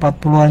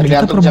 40-an juta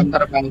Tergantung per jam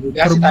terbang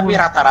juga sih, tapi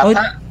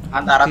rata-rata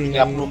antara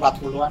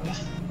 30-40-an lah.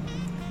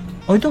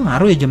 Oh, itu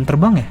ngaruh ya jam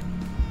terbang ya?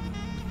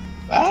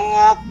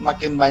 Banget,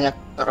 makin banyak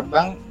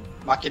terbang,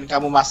 makin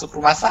kamu masuk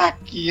rumah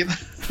sakit.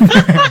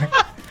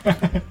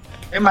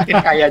 Makin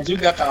kaya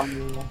juga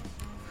kamu.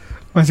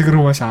 Masih ke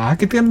rumah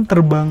sakit kan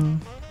terbang.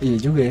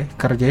 Iya juga ya,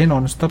 kerjanya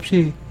non-stop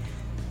sih.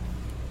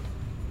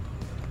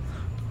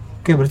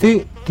 Oke,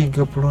 berarti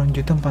 30-an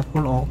juta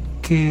 40.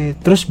 Oke,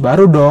 terus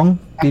baru dong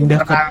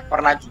pindah ke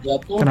pernah juga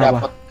tuh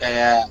dapat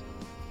kayak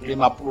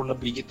 50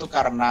 lebih gitu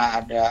karena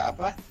ada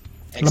apa?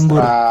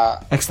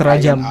 Ekstra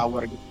jam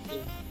hour gitu.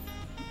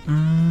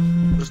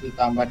 Terus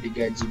ditambah di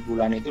gaji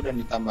bulan itu dan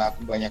ditambah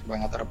aku banyak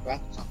banget terbang,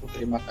 aku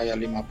terima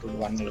kayak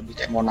 50-an lebih,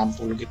 kayak mau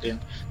 60 gitu ya.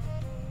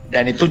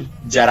 Dan itu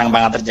jarang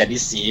banget terjadi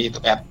sih, itu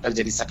kayak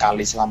terjadi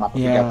sekali selama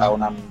 3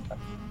 tahunan gitu.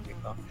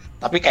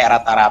 Tapi kayak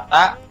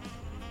rata-rata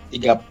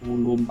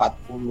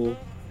 30-40.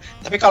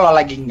 Tapi kalau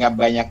lagi nggak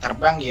banyak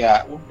terbang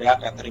ya udah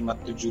kayak terima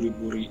 7.000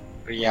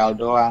 rial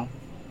doang.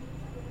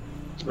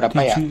 Itu berapa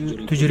ya?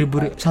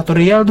 7.000 1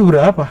 rial tuh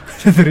berapa?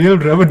 1 rial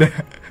berapa dah?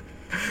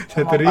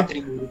 1 rial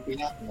 4.000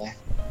 rupiah ya.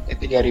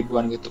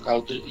 3.000-an gitu.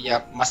 Kalau tuh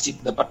ya masih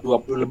dapat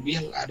 20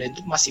 lebih, ada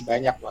itu masih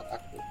banyak buat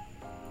aku.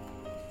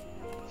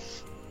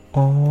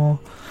 Oh,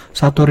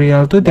 1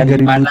 rial tuh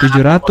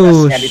 3.700.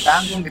 Kosnya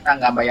ditanggung, kita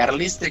nggak bayar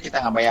listrik,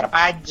 kita nggak bayar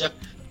pajak,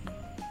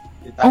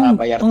 kita nggak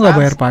bayar nggak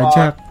bayar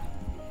pajak.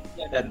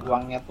 Ya, dan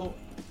uangnya tuh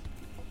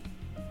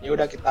ya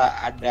udah kita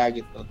ada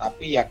gitu.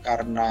 Tapi ya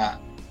karena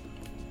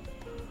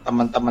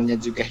teman-temannya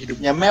juga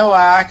hidupnya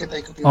mewah, kita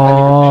ikut-ikutan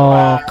hidup mewah.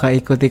 Oh,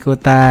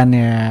 keikut-ikutan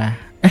ya.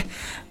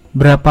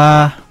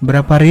 Berapa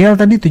rial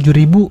tadi?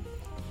 7.000.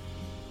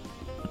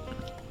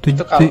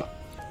 Itu kalau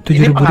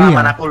 7.000 rial.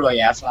 Aku loh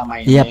ya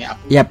selama ini.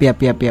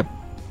 Yap.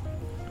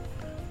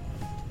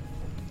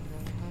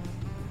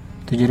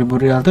 7.000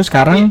 rial tuh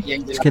sekarang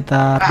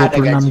sekitar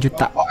 26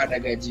 juta. Pokok,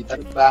 ada gaji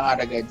terbang,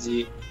 ada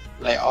gaji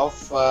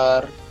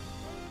layover.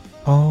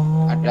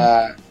 Oh.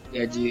 Ada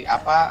gaji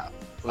apa?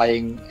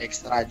 Flying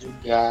extra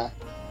juga,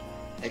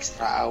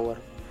 extra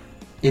hour.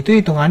 Itu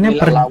hitungannya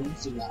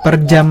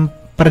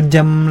per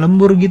jam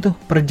lembur gitu,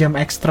 per jam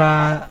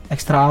extra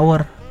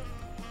hour.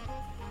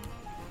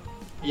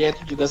 Ya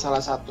itu juga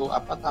salah satu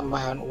apa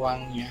tambahan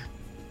uangnya.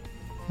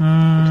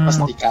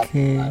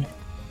 Oke.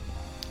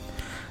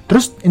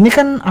 Terus ini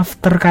kan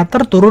after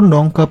Qatar turun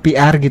dong ke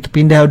PR gitu,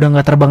 pindah udah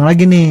nggak terbang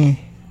lagi nih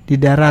di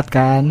darat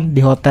kan,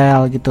 di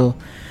hotel gitu.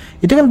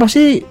 Itu kan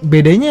pasti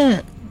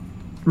bedanya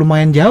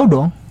lumayan jauh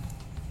dong.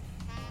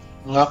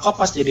 Enggak kok,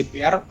 pas jadi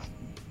PR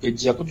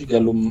gaji aku juga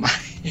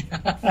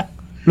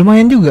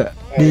lumayan juga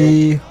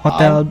di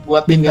hotel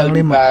buat tinggal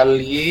di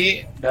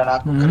Bali dan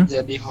aku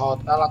kerja di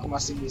hotel, aku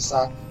masih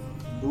bisa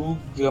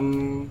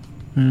dugem,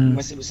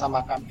 masih bisa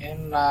makan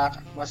enak,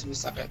 aku masih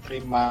bisa kayak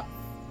terima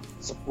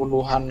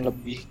 10-an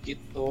lebih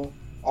gitu.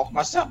 Oh,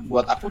 masa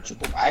buat aku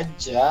cukup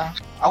aja.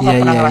 Aku nggak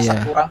pernah ngerasa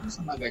kurang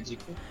sama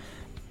gajiku.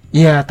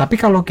 Iya, tapi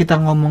kalau kita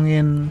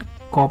ngomongin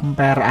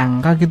compare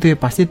angka gitu ya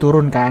pasti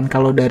turun kan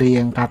kalau dari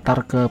yang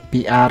Qatar ke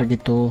PR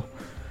gitu.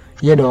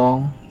 Iya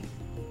dong.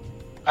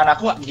 Kan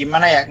aku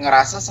gimana ya,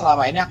 ngerasa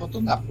selama ini aku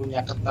tuh nggak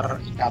punya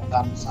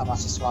keterikatan sama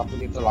sesuatu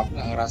gitu loh. Aku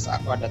nggak ngerasa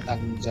aku ada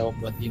tanggung jawab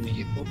buat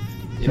ini itu.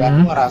 Jadi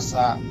aku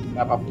ngerasa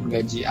berapapun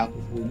gaji aku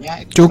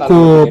punya itu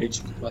cukup. Selalu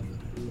cukup buat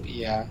aku.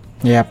 Iya.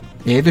 Yap,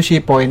 ya itu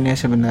sih poinnya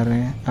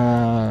sebenarnya.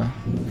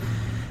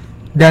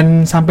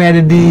 Dan sampai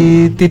ada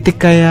di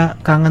titik kayak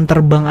kangen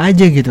terbang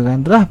aja gitu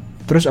kan.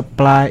 Terus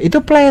apply. Itu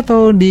apply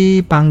atau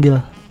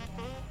dipanggil?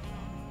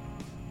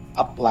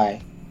 Apply.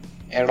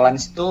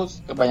 Airlines itu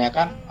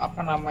kebanyakan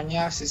apa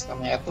namanya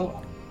sistemnya itu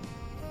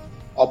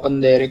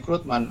open day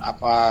recruitment,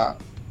 apa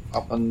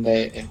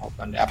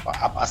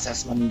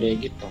assessment day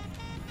gitu.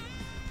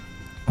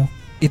 Oh,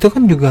 itu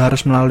kan juga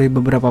harus melalui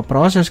beberapa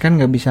proses kan,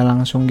 nggak bisa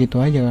langsung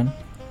gitu aja kan?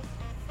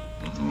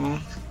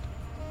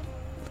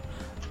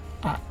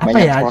 Apa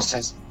banyak ya?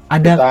 Proses.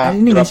 Ada kita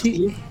ini nggak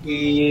sih?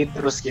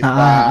 Terus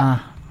kita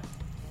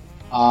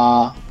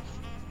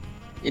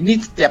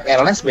ini setiap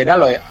airlines beda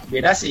loh ya,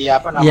 beda sih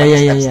ya, apa namanya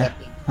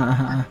step-stepnya.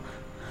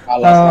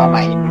 Kalau selama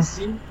ini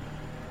sih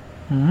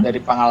dari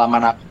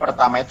pengalaman aku,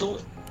 pertama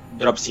itu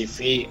drop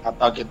CV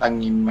atau kita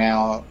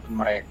ngemail ke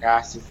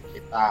mereka CV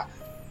kita.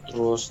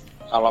 Terus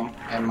kalau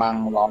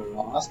memang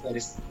lolos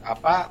dari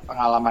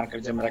pengalaman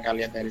kerja mereka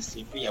lihat dari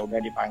CV, ya udah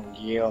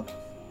dipanggil.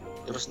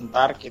 Terus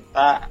ntar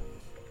kita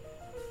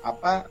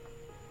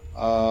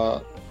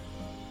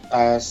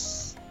tes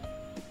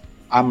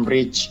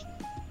Ambridge.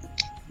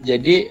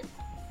 Jadi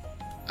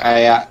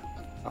kayak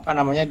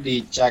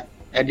dicek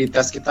di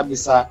tes kita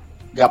bisa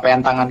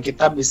gapaian tangan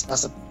kita bisa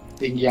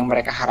setinggi yang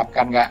mereka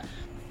harapkan nggak.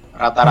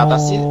 Rata-rata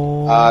sih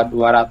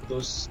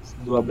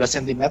 212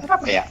 cm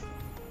apa ya?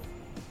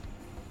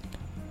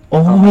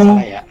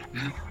 Ya.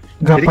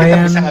 Jadi kita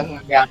bisa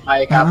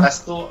ngegapai ke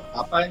atas tuh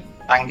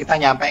tangan kita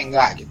nyampe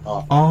enggak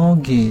gitu. Oh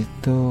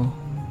gitu.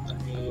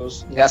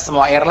 Terus nggak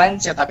semua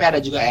airlines ya, tapi ada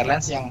juga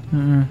airlines yang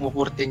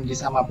mengukur tinggi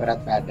sama berat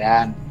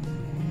badan.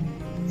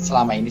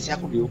 Selama ini sih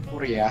aku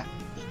diukur ya,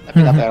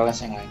 tapi nggak tahu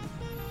airlines yang lain.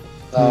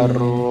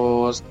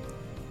 Terus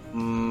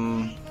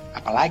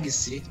apa lagi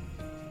sih?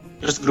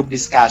 Terus group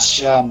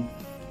discussion.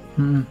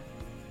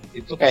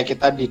 Itu kayak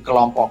kita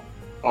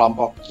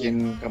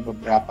kelompokin ke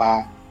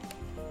beberapa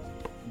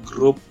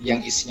grup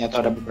yang isinya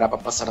tuh ada beberapa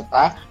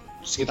peserta,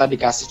 terus kita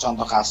dikasih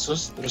contoh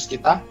kasus, terus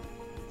kita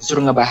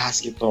disuruh ngebahas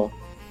gitu.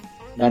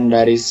 Dan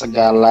dari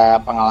segala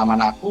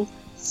pengalaman aku,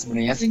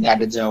 sebenarnya sih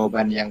nggak ada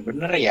jawaban yang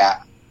bener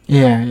ya.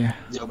 Iya.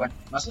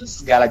 Maksudnya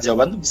segala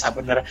jawaban tuh bisa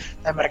bener,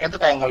 tapi mereka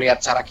tuh kayak ngelihat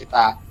cara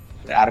kita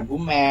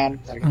berargumen,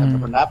 cara kita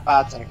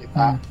berpendapat, cara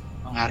kita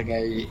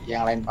menghargai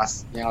yang lain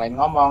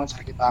ngomong,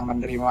 cara kita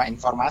menerima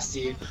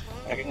informasi.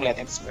 Mereka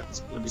ngelihatnya itu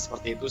lebih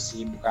seperti itu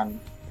sih, bukan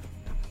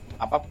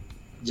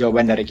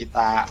jawaban dari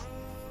kita.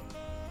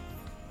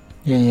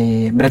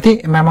 Iya.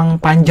 Berarti memang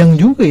panjang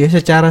juga ya,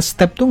 secara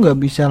step tuh nggak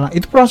bisa lah.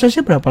 Itu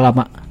prosesnya berapa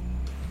lama?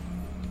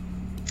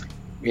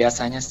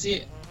 Biasanya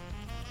sih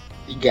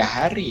 3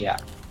 hari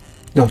ya.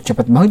 Duh,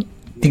 cepet banget.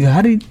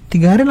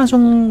 3 hari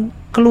langsung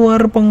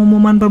keluar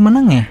pengumuman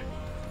pemenang ya?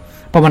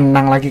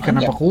 Pemenang lagi,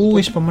 kenapa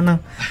kuis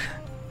pemenang?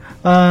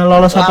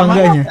 Lolos apa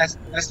enggaknya?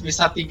 Tes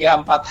bisa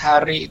 3-4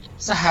 hari,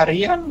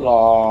 seharian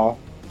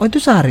loh. Oh itu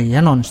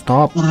seharian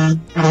non-stop?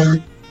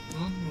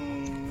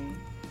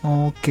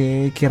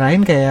 Oke,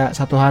 kirain kayak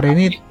 1 hari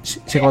ini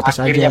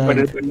psikotes aja. Akhirnya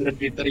bener-bener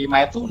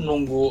diterima itu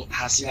nunggu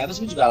hasilnya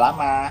itu juga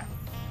lama.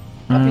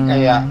 Tapi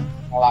kayak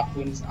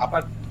ngelakuin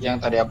yang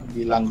tadi aku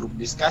bilang, group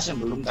discussion,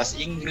 belum tes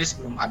Inggris,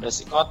 belum ada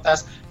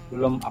psikotes,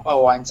 belum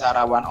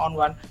wawancara one on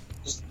one.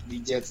 Terus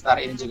di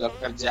Jetstar ini juga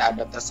kerja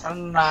ada tes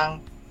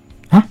renang.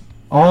 Hah?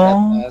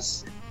 Oh.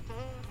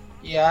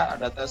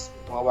 Ada tes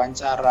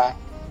wawancara.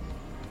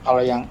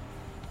 Kalau yang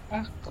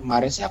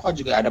kemarin sih aku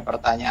juga ada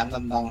pertanyaan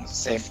tentang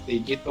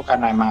safety gitu,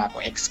 karena emang aku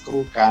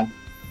ex-crew kan.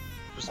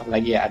 Terus apa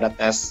lagi ya, ada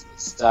tes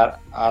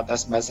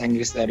bahasa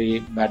Inggris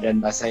dari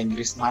badan bahasa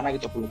Inggris mana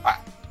gitu, aku lupa.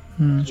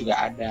 Itu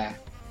juga ada.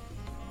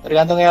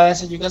 Tergantung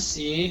airlines juga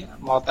sih,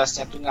 mau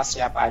tesnya tuh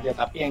ngasih apa aja,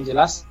 tapi yang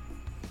jelas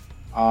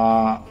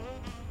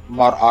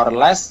more or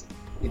less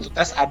itu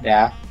tes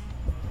ada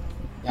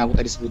yang aku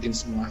tadi sebutin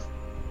semua.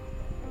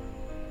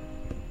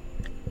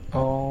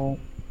 Oh,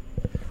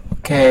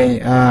 oke.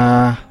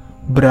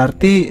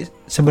 Berarti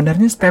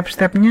sebenarnya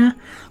step-stepnya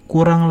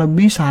kurang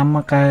lebih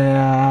sama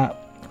kayak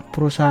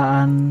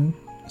perusahaan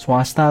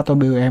swasta atau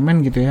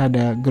BUMN gitu ya.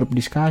 Ada group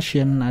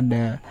discussion,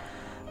 ada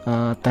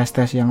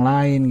tes-tes yang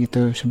lain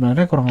gitu.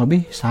 Sebenarnya kurang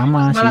lebih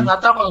sama sih. Malah nggak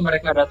tahu kalau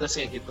mereka ada tes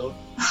kayak gitu.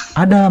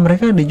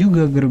 Mereka ada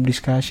juga group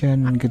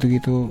discussion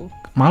gitu-gitu.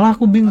 Malah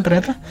aku bingung,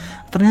 ternyata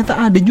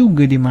ada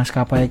juga di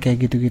maskapai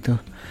kayak gitu-gitu.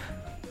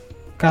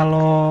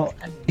 Kalau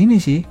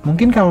ini sih,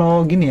 mungkin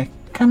kalau gini ya,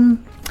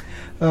 kan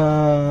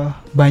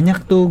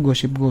banyak tuh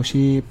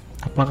gosip-gosip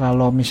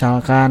kalau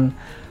misalkan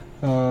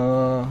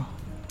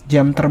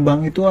jam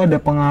terbang itu ada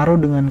pengaruh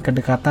dengan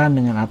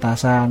kedekatan dengan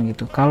atasan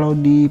gitu. Kalau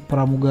di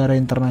pramugara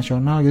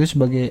internasional gitu,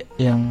 sebagai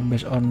yang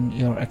based on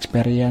your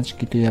experience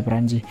gitu ya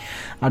Pranzi,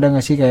 ada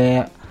nggak sih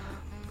kayak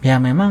ya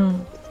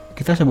memang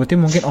kita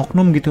sebutnya mungkin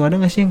oknum gitu, ada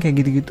nggak sih yang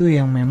kayak gitu-gitu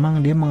yang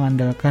memang dia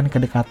mengandalkan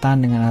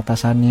kedekatan dengan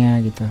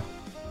atasannya gitu?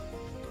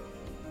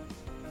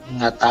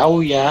 Nggak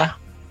tahu ya,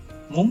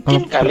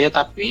 mungkin kali ya,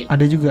 tapi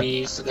ada juga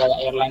di segala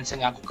airlines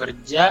yang aku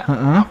kerja,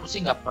 aku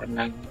sih nggak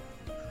pernah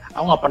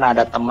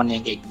ada temen yang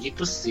kayak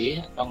gitu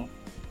sih, atau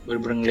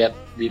bener-bener ngeliat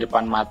di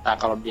depan mata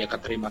kalau dia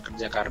keterima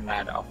kerja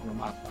karena ada oknum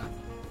apa.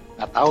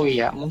 Nggak tahu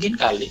ya, mungkin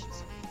kali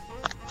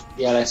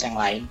di airlines yang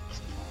lain.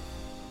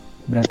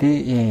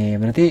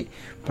 Berarti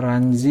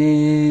Pranzi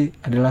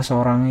adalah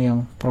seorang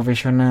yang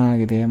profesional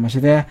gitu ya,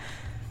 maksudnya.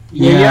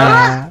 Iya.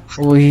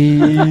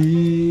 Wih,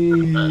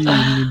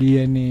 ini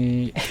dia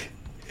nih.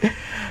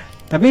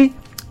 Tapi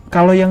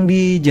kalau yang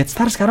di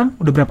Jetstar sekarang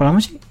udah berapa lama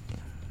sih?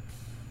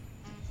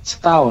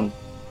 Setahun.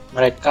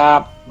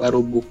 Mereka baru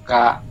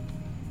buka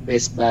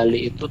base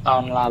Bali itu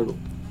tahun lalu.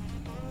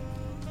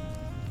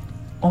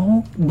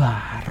 Oh,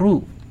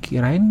 baru.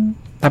 Kirain.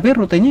 Tapi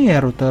rutenya ya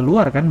rute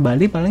luar kan.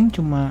 Bali paling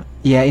cuma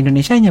ya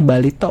Indonesia hanya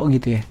Bali tok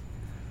gitu ya.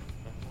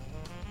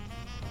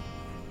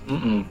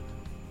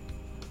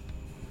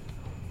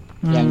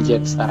 Yang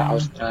Jetstar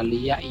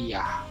Australia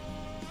iya.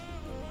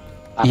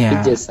 Tapi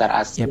Jetstar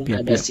Asia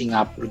ada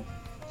Singapura.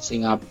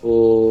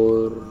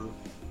 Singapura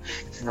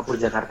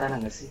Jakarta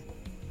ada nggak sih?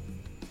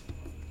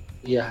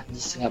 Iya, di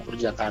Singapura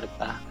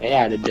Jakarta kayaknya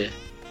ada deh.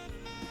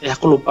 Ya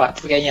aku lupa,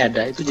 tapi kayaknya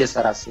ada. Itu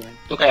Jetstar Asia.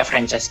 Itu kayak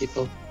franchise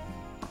gitu.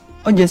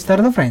 Oh,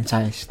 Jetstar itu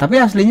franchise, tapi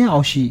aslinya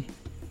Aussie.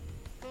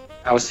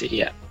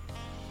 Aussie ya.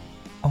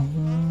 Oh,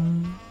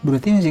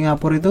 berarti yang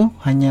Singapura itu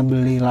hanya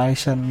beli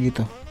license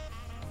gitu.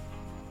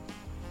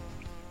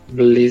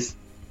 Beli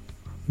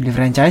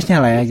franchise-nya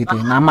lah ya gitu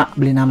ya.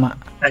 Beli nama.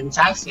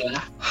 Franchise ya.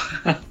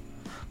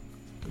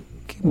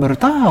 Baru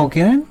tahu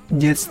kirain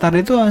Jetstar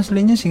itu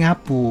aslinya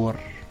Singapura.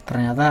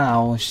 Ternyata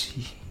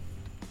Aussie.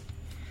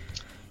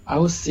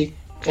 Aussie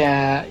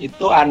kayak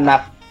itu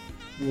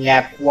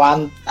anaknya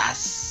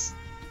Qantas.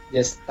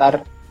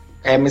 Jetstar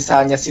kayak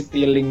misalnya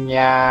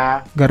Citylink-nya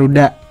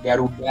Garuda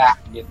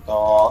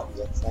gitu.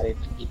 Jetstar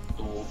itu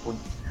gitu pun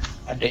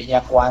adiknya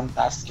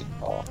Qantas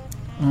gitu.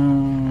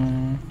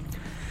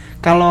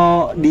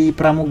 Kalau di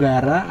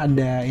pramugara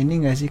ada ini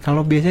nggak sih?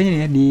 Kalau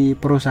biasanya ya di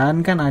perusahaan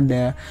kan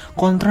ada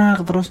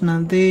kontrak terus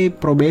nanti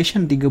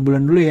probation 3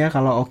 bulan dulu ya.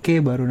 Kalau oke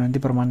baru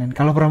nanti permanen.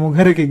 Kalau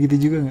pramugara kayak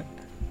gitu juga nggak?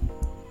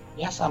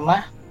 Ya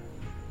sama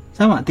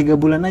 3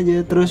 bulan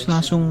aja terus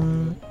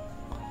langsung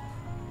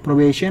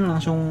probation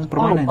langsung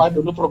permanen. Lupa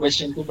dulu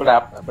probation itu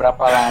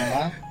berapa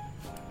lama.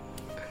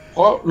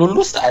 Kok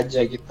lulus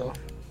aja gitu.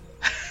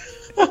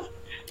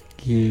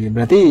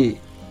 Berarti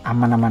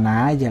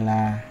aman-aman aja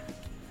lah.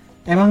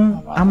 Emang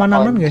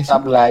aman-aman gak sih?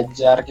 Kita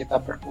belajar, kita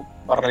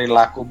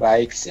berperilaku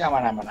baik sih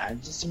aman-aman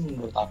aja sih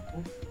menurut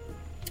aku.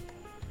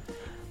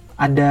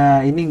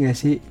 Ada ini gak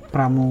sih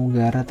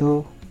pramugara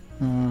tuh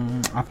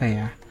apa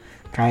ya?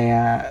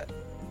 Kayak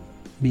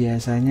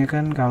biasanya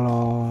kan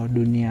kalau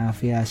dunia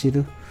aviasi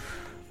tuh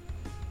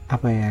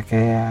apa ya?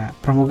 Kayak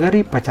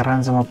pramugari pacaran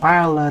sama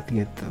pilot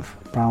gitu.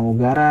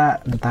 Pramugara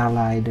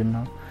entahlah, I don't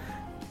know.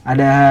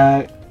 Ada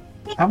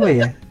apa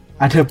ya?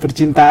 Ada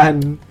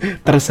percintaan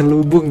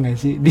terselubung nggak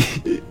sih di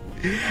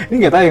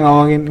ini nggak tahu ya,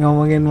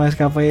 ngomongin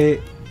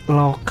maskapai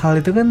lokal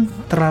itu kan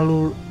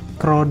terlalu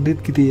crowded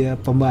gitu ya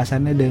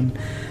pembahasannya dan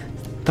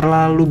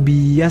terlalu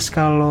bias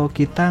kalau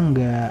kita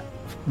nggak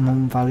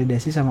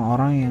memvalidasi sama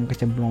orang yang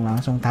kecemplung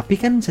langsung. Tapi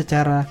kan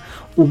secara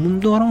umum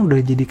tuh orang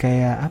udah jadi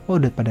kayak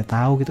udah pada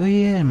tahu gitu. Oh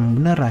iya emang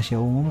bener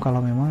rahasia umum kalau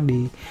memang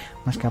di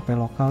maskapai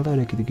lokal tuh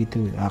ada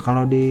gitu-gitu. Nah,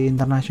 kalau di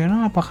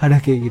internasional apakah ada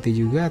kayak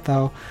gitu juga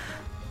atau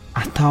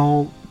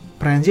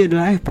preferensi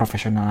adalah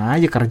profesional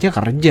aja,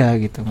 kerja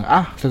gitu,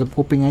 tutup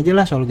kuping aja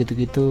lah soal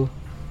gitu-gitu.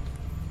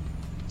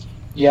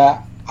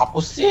 Ya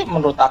aku sih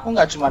menurut aku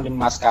nggak cuma di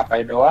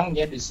maskapai doang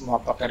ya, di semua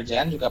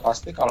pekerjaan juga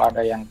pasti kalau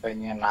ada yang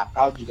pengen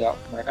nakal juga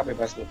mereka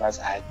bebas-bebas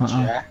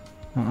aja.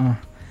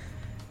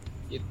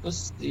 Itu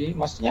sih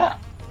maksudnya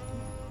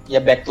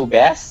ya back to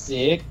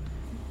basic.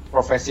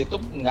 Profesi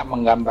itu nggak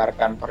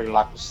menggambarkan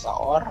perilaku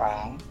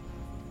seseorang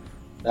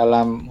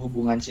dalam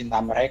hubungan cinta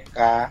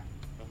mereka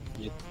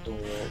gitu.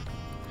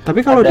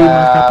 Tapi kalau ada di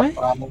maskapai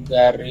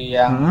pramugari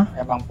yang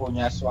emang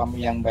punya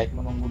suami yang baik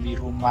menunggu di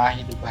rumah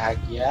hidup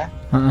bahagia,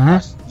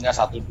 nggak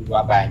 1-2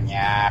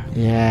 banyak.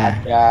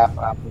 Ada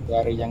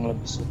pramugari yang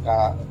lebih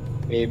suka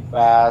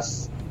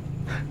bebas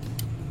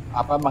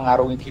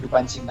mengarungi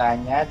kehidupan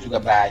cintanya juga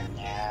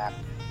banyak.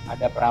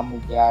 Ada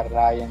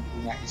pramugara yang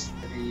punya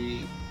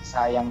istri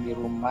sayang di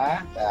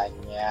rumah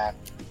banyak.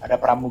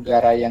 Ada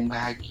pramugara yang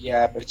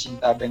bahagia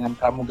bercinta dengan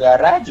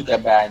pramugara juga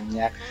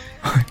banyak.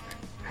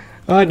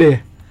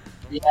 Ada.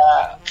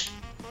 Ya,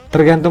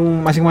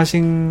 tergantung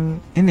masing-masing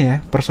ini ya,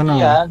 personal.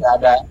 Iya,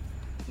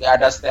 nggak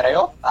ada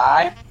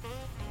stereotip.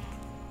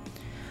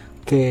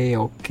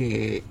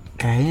 Oke.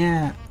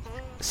 Kayaknya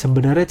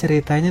sebenarnya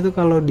ceritanya tuh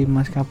kalau di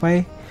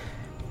maskapai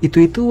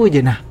itu aja.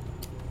 Nah,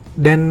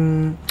 dan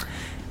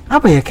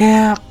apa ya,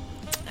 kayak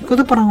aku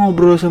tuh pernah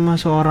ngobrol sama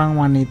seorang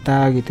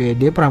wanita gitu ya,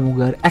 dia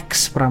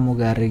ex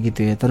pramugari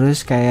gitu ya,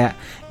 terus kayak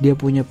dia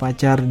punya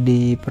pacar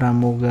di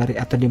pramugari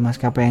atau di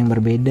maskapai yang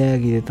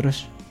berbeda gitu,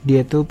 terus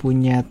dia tuh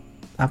punya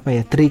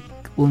trik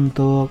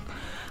untuk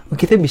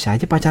kita bisa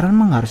aja pacaran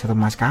mah nggak harus satu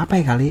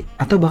maskapai kali,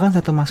 atau bahkan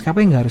satu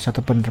maskapai nggak harus satu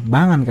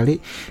penerbangan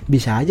kali,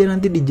 bisa aja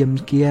nanti di jam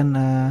sekian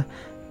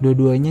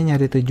dua-duanya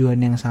nyari tujuan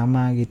yang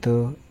sama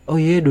gitu. Oh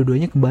iya,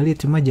 dua-duanya ke Bali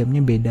cuma jamnya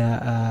beda,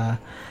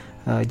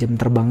 jam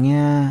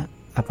terbangnya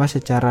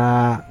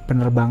secara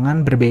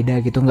penerbangan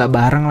berbeda gitu, nggak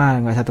bareng lah,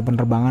 nggak satu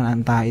penerbangan,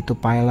 entah itu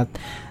pilot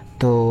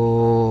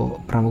tuh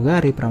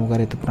pramugari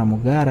itu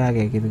pramugara,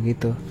 kayak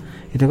gitu-gitu.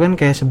 Itu kan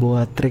kayak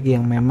sebuah trik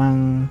yang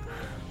memang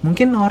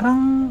mungkin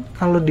orang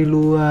kalau di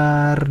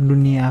luar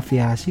dunia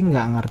aviasi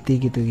nggak ngerti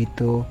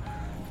gitu-gitu.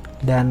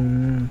 Dan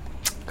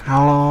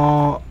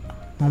kalau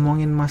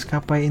ngomongin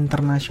maskapai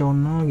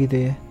internasional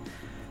gitu ya,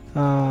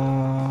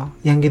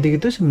 yang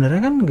gitu-gitu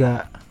sebenarnya kan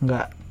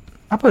nggak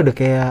udah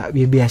kayak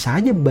biasa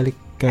aja, balik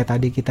kayak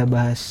tadi kita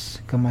bahas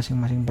ke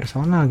masing-masing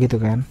personal gitu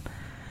kan.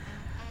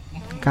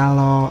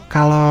 Kalau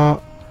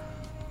kalau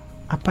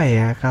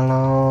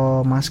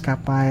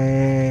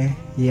maskapai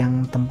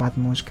yang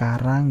tempatmu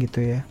sekarang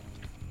gitu ya,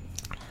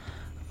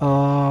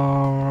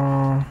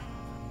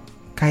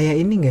 kayak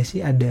ini nggak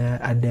sih,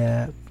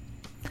 ada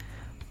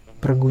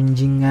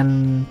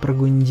pergunjingan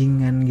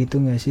gitu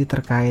nggak sih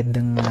terkait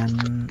dengan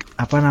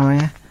apa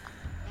namanya?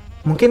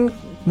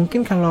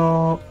 Mungkin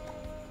kalau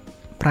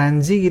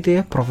Pranzi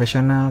gitu ya,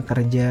 profesional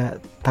kerja,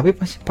 tapi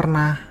pasti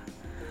pernah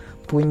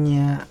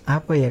punya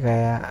apa ya,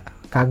 kayak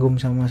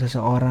kagum sama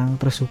seseorang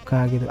terus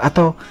suka gitu,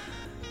 atau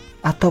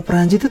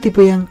Pranzi itu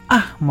tipe yang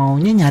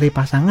maunya nyari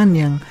pasangan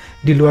yang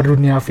di luar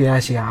dunia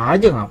aviasi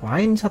aja,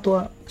 ngapain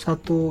satu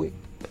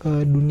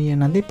dunia,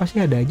 nanti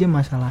pasti ada aja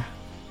masalah.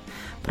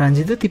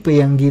 Pranzi itu tipe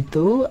yang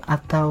gitu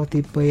atau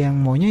tipe yang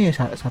maunya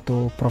ya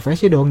satu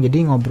profesi dong,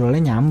 jadi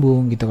ngobrolnya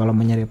nyambung gitu kalau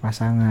mau nyari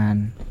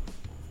pasangan?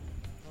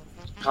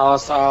 Kalau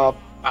soal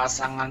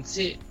pasangan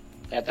sih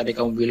kayak tadi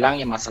kamu bilang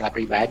ya masalah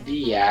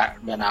pribadi ya,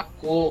 dan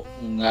aku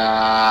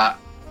nggak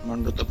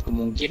menutup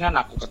kemungkinan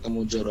aku ketemu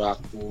jodoh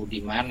aku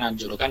di mana.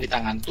 Jodoh kan di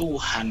tangan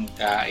Tuhan,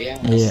 Kak, ya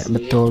nggak Iya, sih?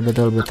 betul.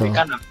 Tapi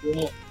kan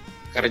aku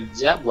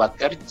kerja buat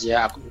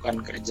kerja, aku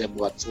bukan kerja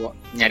buat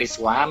nyari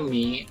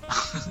suami.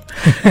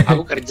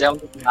 Aku kerja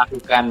untuk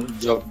melakukan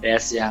job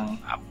desk yang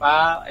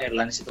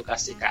airlines itu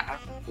kasih ke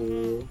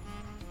aku.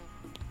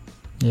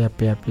 Yap.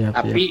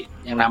 Tapi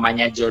yang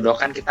namanya jodoh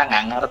kan kita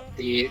nggak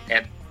ngerti,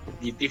 kayak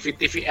di TV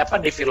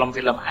di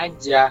film-film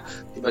aja,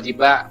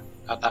 tiba-tiba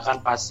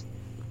katakan pas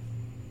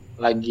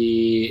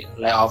lagi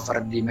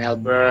layover di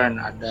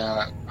Melbourne,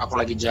 aku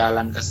lagi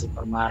jalan ke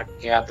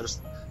supermarket terus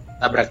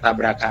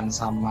tabrak-tabrakan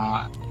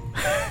sama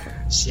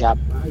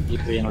siapa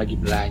gitu yang lagi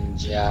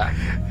belanja.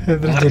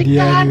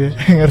 Terjadian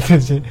ngerti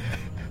sih.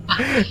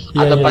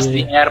 Atau pas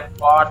di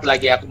airport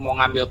lagi aku mau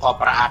ngambil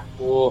koper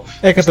aku,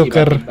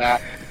 ketuker.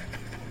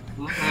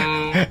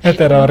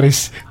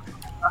 Teroris.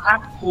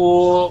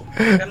 Aku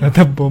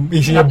atau bom,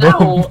 isinya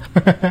bom.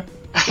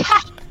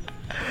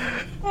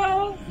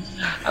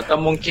 Atau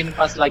mungkin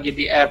pas lagi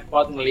di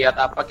airport ngelihat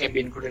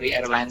cabin crew dari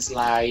airlines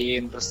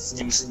lain terus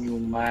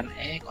senyum-senyuman,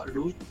 kok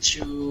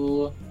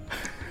lucu.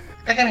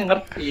 Kita kan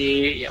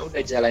ngerti, ya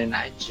udah jalanin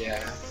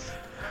aja.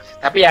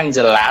 Tapi yang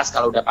jelas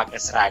kalau udah pakai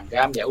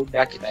seragam ya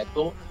udah, kita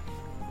itu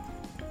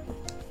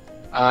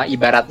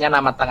ibaratnya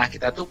nama tengah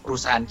kita tuh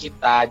perusahaan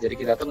kita. Jadi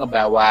kita tuh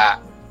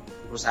ngebawa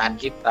perusahaan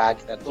kita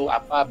tuh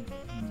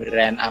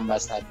brand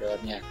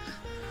ambassador-nya,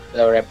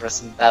 the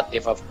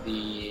representative of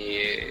the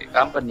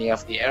company of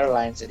the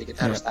airlines. Jadi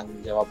kita harus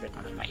tanggung jawab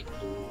dengan nama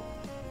itu.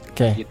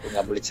 Gitu,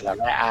 nggak boleh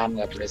celelean,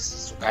 nggak boleh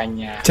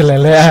sukanya.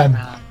 Celelean.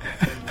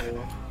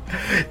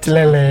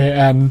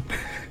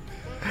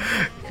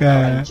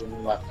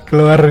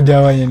 Keluar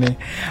Jawanya nih.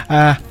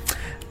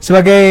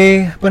 Sebagai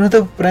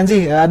penutup,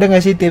 Pranzi, ada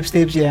nggak sih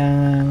tips-tips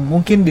yang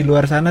mungkin di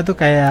luar sana tuh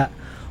kayak,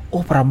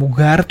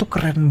 pramugara tuh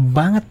keren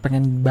banget,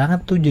 pengen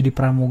banget tuh jadi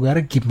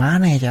pramugara,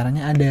 gimana ya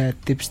caranya? Ada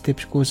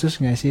tips-tips khusus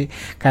nggak sih?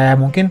 Kayak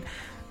mungkin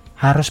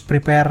harus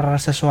prepare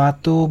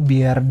sesuatu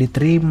biar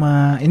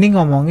diterima. Ini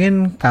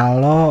ngomongin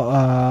kalau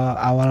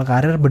awal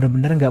karir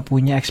bener-bener nggak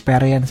punya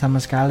experience sama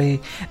sekali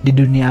di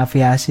dunia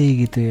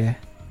aviasi gitu ya.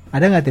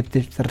 Ada nggak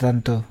tips-tips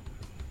tertentu?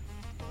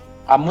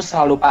 Kamu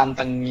selalu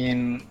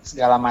pantengin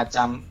segala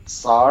macam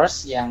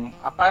source yang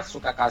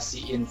suka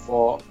kasih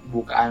info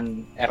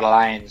bukaan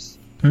airlines.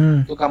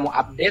 Itu kamu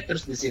update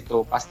terus di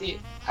situ, pasti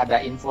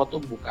ada info tuh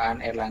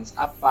bukaan airlines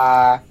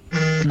apa.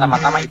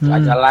 Pertama-tama itu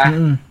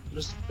ajalah.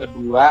 Terus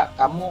kedua,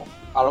 kamu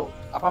kalau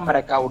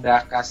mereka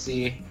udah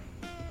kasih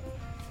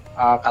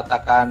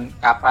katakan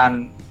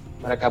kapan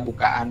mereka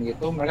bukaan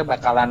gitu, mereka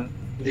bakalan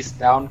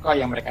list down kok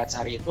yang mereka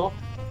cari itu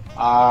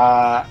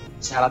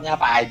syaratnya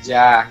apa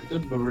aja. Itu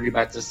perlu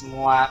dibaca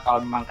semua.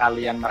 Kalau memang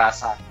kalian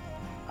merasa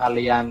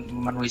kalian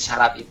memenuhi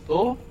syarat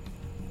itu,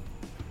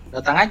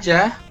 datang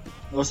aja,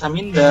 nggak usah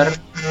minder,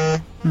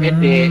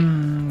 pede.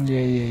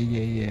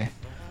 Iya.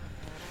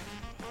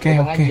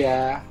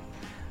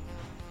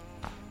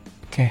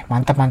 Oke,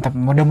 mantap.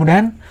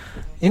 Mudah-mudahan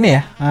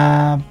ini ya,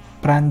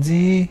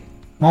 Pranzi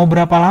mau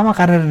berapa lama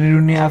karir di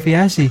dunia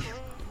aviasi,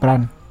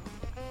 Pran?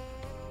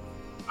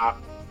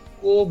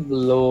 Aku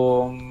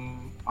belum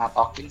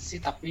matokin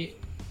sih, tapi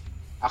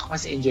aku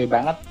masih enjoy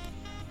banget.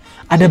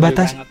 Ada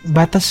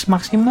batas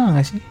maksimal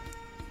nggak sih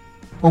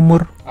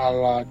umur?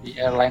 Kalau di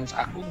airlines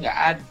aku nggak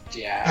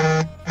ada.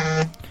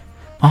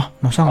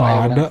 Masa nggak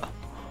ada?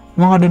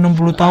 Emang ada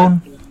 60 tahun?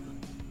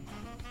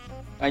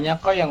 Banyak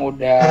kok yang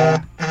udah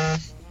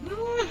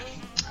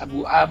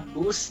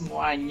abu-abu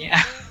semuanya.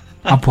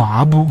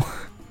 Abu-abu?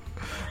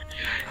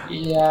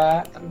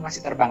 Iya, tapi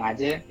masih terbang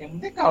aja. Yang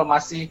penting kalau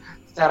masih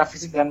secara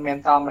fisik dan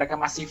mental mereka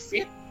masih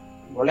fit,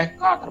 boleh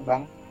kok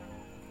terbang.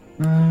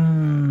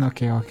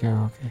 Oke.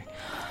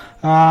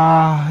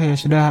 Ya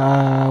sudah,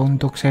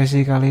 untuk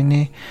sesi kali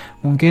ini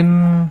mungkin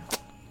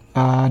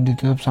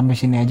ditutup sampai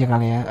sini aja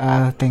kali ya.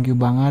 Thank you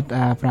banget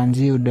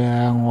Pranzi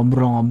udah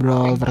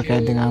ngobrol-ngobrol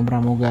terkait dengan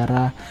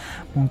pramugara.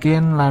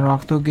 Mungkin lain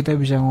waktu kita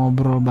bisa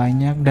ngobrol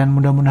banyak, dan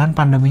mudah-mudahan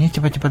pandeminya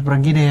cepat-cepat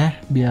pergi deh ya,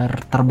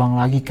 biar terbang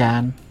lagi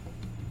kan.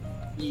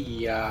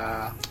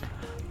 Iya.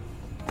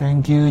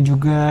 Thank you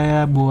juga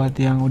ya buat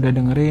yang udah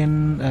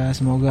dengerin.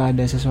 Semoga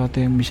ada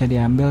sesuatu yang bisa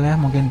diambil ya.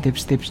 Mungkin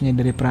tips-tipsnya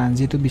dari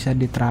Pranzi itu bisa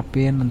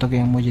diterapin untuk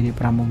yang mau jadi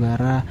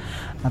pramugara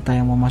atau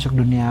yang mau masuk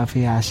dunia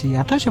aviasi,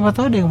 atau siapa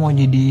tahu ada yang mau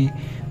jadi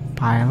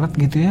pilot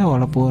gitu ya,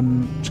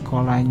 walaupun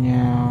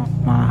sekolahnya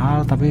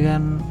mahal tapi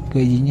kan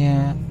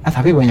gajinya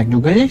tapi banyak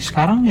juga sih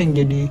sekarang yang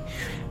jadi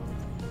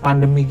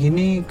pandemi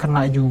gini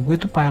kena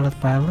juga tuh pilot,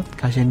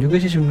 kasihan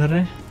juga sih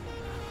sebenarnya.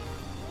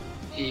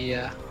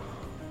 Iya.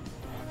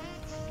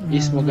 Jadi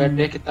semoga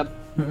deh kita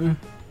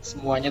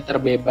semuanya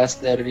terbebas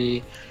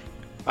dari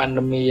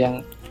pandemi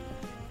yang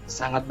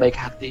sangat baik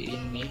hati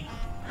ini.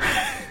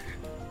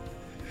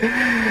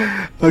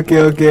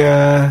 Oke,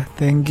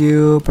 thank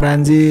you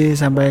Pranzi,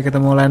 sampai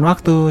ketemu lain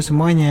waktu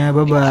semuanya,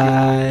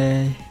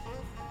 bye.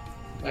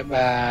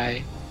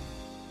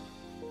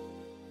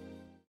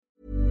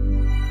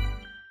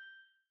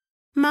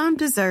 Mom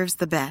deserves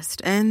the best,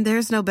 and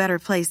there's no better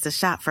place to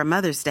shop for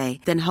Mother's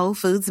Day than Whole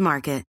Foods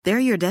Market. They're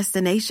your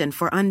destination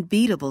for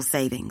unbeatable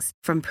savings,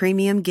 from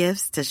premium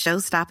gifts to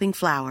show-stopping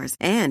flowers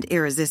and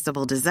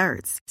irresistible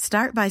desserts.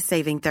 Start by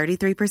saving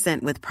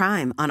 33% with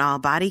Prime on all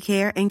body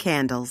care and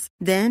candles.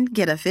 Then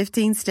get a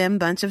 15-stem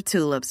bunch of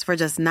tulips for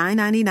just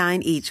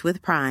 $9.99 each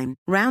with Prime.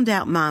 Round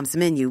out Mom's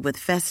menu with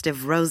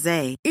festive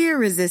rosé,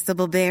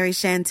 irresistible berry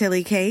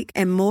chantilly cake,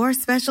 and more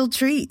special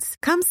treats.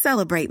 Come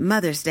celebrate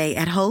Mother's Day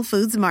at Whole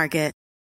Foods Market.